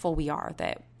thankful we are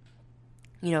that,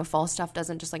 you know, fall stuff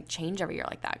doesn't just like change every year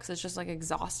like that, because it's just like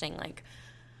exhausting, like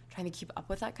trying to keep up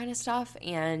with that kind of stuff.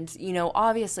 And, you know,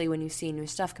 obviously when you see new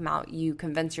stuff come out, you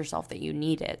convince yourself that you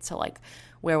need it to like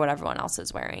wear what everyone else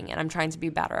is wearing. And I'm trying to be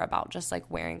better about just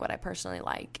like wearing what I personally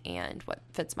like and what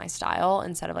fits my style,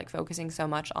 instead of like focusing so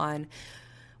much on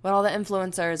what all the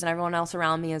influencers and everyone else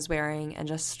around me is wearing, and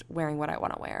just wearing what I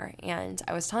want to wear. And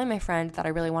I was telling my friend that I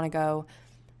really want to go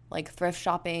like thrift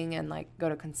shopping and like go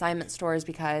to consignment stores,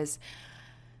 because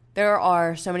there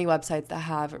are so many websites that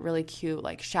have really cute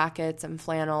like shackets and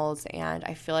flannels, and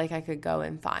I feel like I could go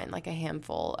and find like a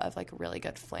handful of like really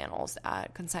good flannels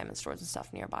at consignment stores and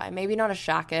stuff nearby. Maybe not a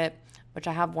shacket, which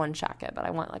I have one shacket, but I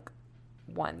want like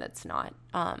one that's not,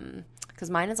 because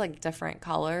mine is like different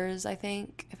colors, I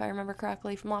think, if I remember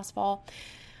correctly from last fall.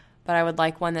 But I would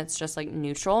like one that's just like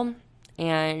neutral.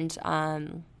 And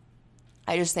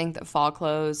I just think that fall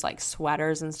clothes, like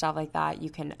sweaters and stuff like that, you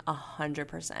can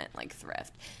 100% like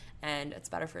thrift. And it's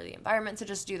better for the environment to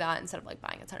just do that instead of like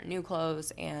buying a ton of new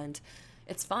clothes. And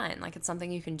it's fun. Like it's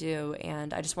something you can do.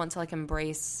 And I just want to like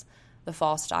embrace the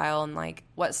fall style. And like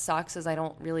what sucks is I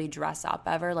don't really dress up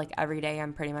ever. Like every day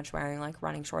I'm pretty much wearing like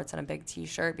running shorts and a big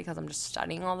t-shirt because I'm just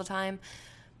studying all the time.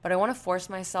 But I want to force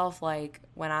myself, like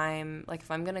when I'm like,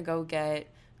 if I'm going to go get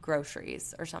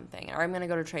groceries or something, or I'm going to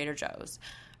go to Trader Joe's,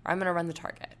 or I'm going to run the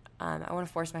Target, I want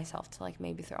to force myself to like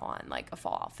maybe throw on like a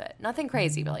fall outfit. Nothing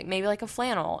crazy, but like maybe like a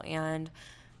flannel and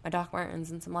my Doc Martens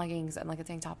and some leggings and like a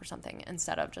tank top or something,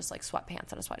 instead of just like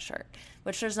sweatpants and a sweatshirt,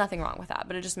 which there's nothing wrong with that,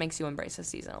 but it just makes you embrace the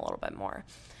season a little bit more.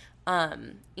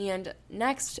 And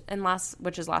next and last,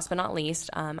 which is last but not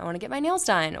least, I want to get my nails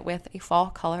done with a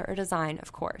fall color or design,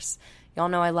 of course. Y'all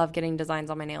know I love getting designs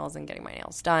on my nails and getting my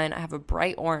nails done. I have a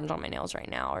bright orange on my nails right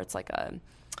now, or it's like a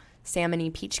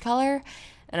salmony peach color,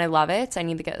 and I love it. I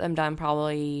need to get them done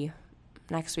probably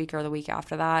next week or the week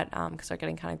after that, because they're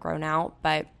getting kind of grown out.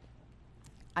 But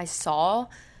I saw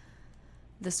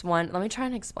this one. Let me try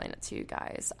and explain it to you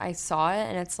guys. I saw it,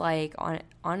 and it's like on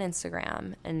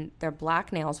Instagram, and they're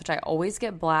black nails, which I always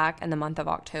get black in the month of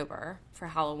October for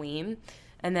Halloween.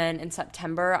 And then in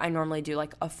September, I normally do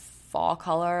like a fall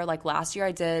color. Like last year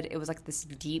it was like this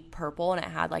deep purple, and it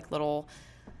had like little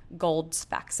gold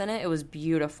specks in it. It was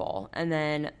beautiful. And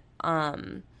then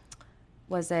and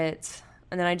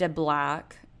then I did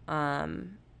black,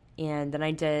 and then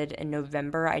I did in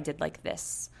November, I did like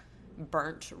this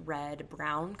burnt red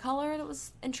brown color that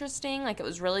was interesting. Like it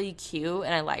was really cute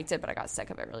and I liked it, but I got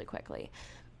sick of it really quickly.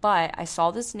 But I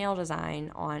saw this nail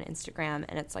design on Instagram,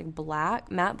 and it's like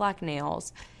black, matte black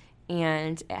nails,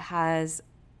 and it has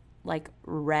like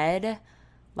red,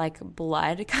 like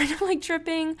blood kind of like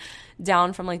dripping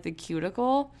down from like the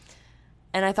cuticle.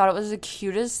 And I thought it was the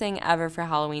cutest thing ever for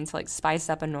Halloween to like spice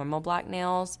up a normal black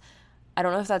nails. I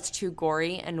don't know if that's too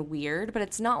gory and weird, but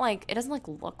it's not like, it doesn't like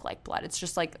look like blood. It's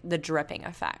just like the dripping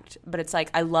effect. But it's like,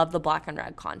 I love the black and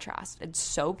red contrast. It's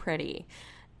so pretty.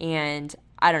 And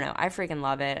I don't know, I freaking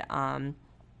love it.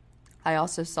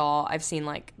 I've seen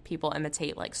like people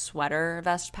imitate like sweater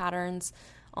vest patterns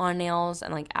on nails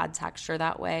and like add texture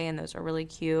that way, and those are really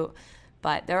cute.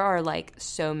 But there are like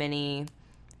so many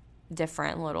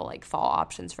different little like fall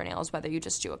options for nails, whether you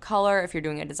just do a color. If you're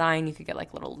doing a design, you could get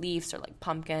like little leaves or like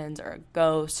pumpkins or a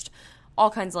ghost, all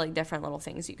kinds of like different little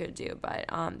things you could do, but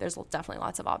there's definitely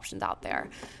lots of options out there.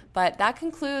 But that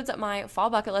concludes my fall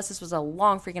bucket list. This was a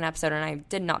long freaking episode, and I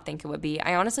did not think it would be.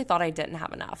 I honestly thought I didn't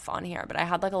have enough on here, but I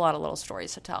had like a lot of little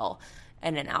stories to tell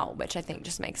in and out, which I think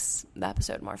just makes the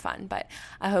episode more fun. But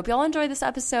I hope y'all enjoyed this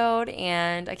episode,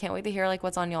 and I can't wait to hear like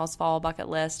what's on y'all's fall bucket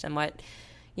list and what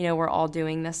we're all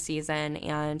doing this season.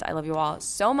 And I love you all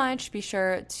so much. Be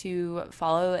sure to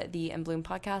follow the In Bloom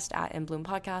podcast at In Bloom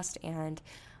Podcast, and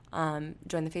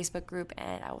join the Facebook group,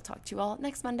 and I will talk to you all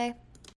next Monday.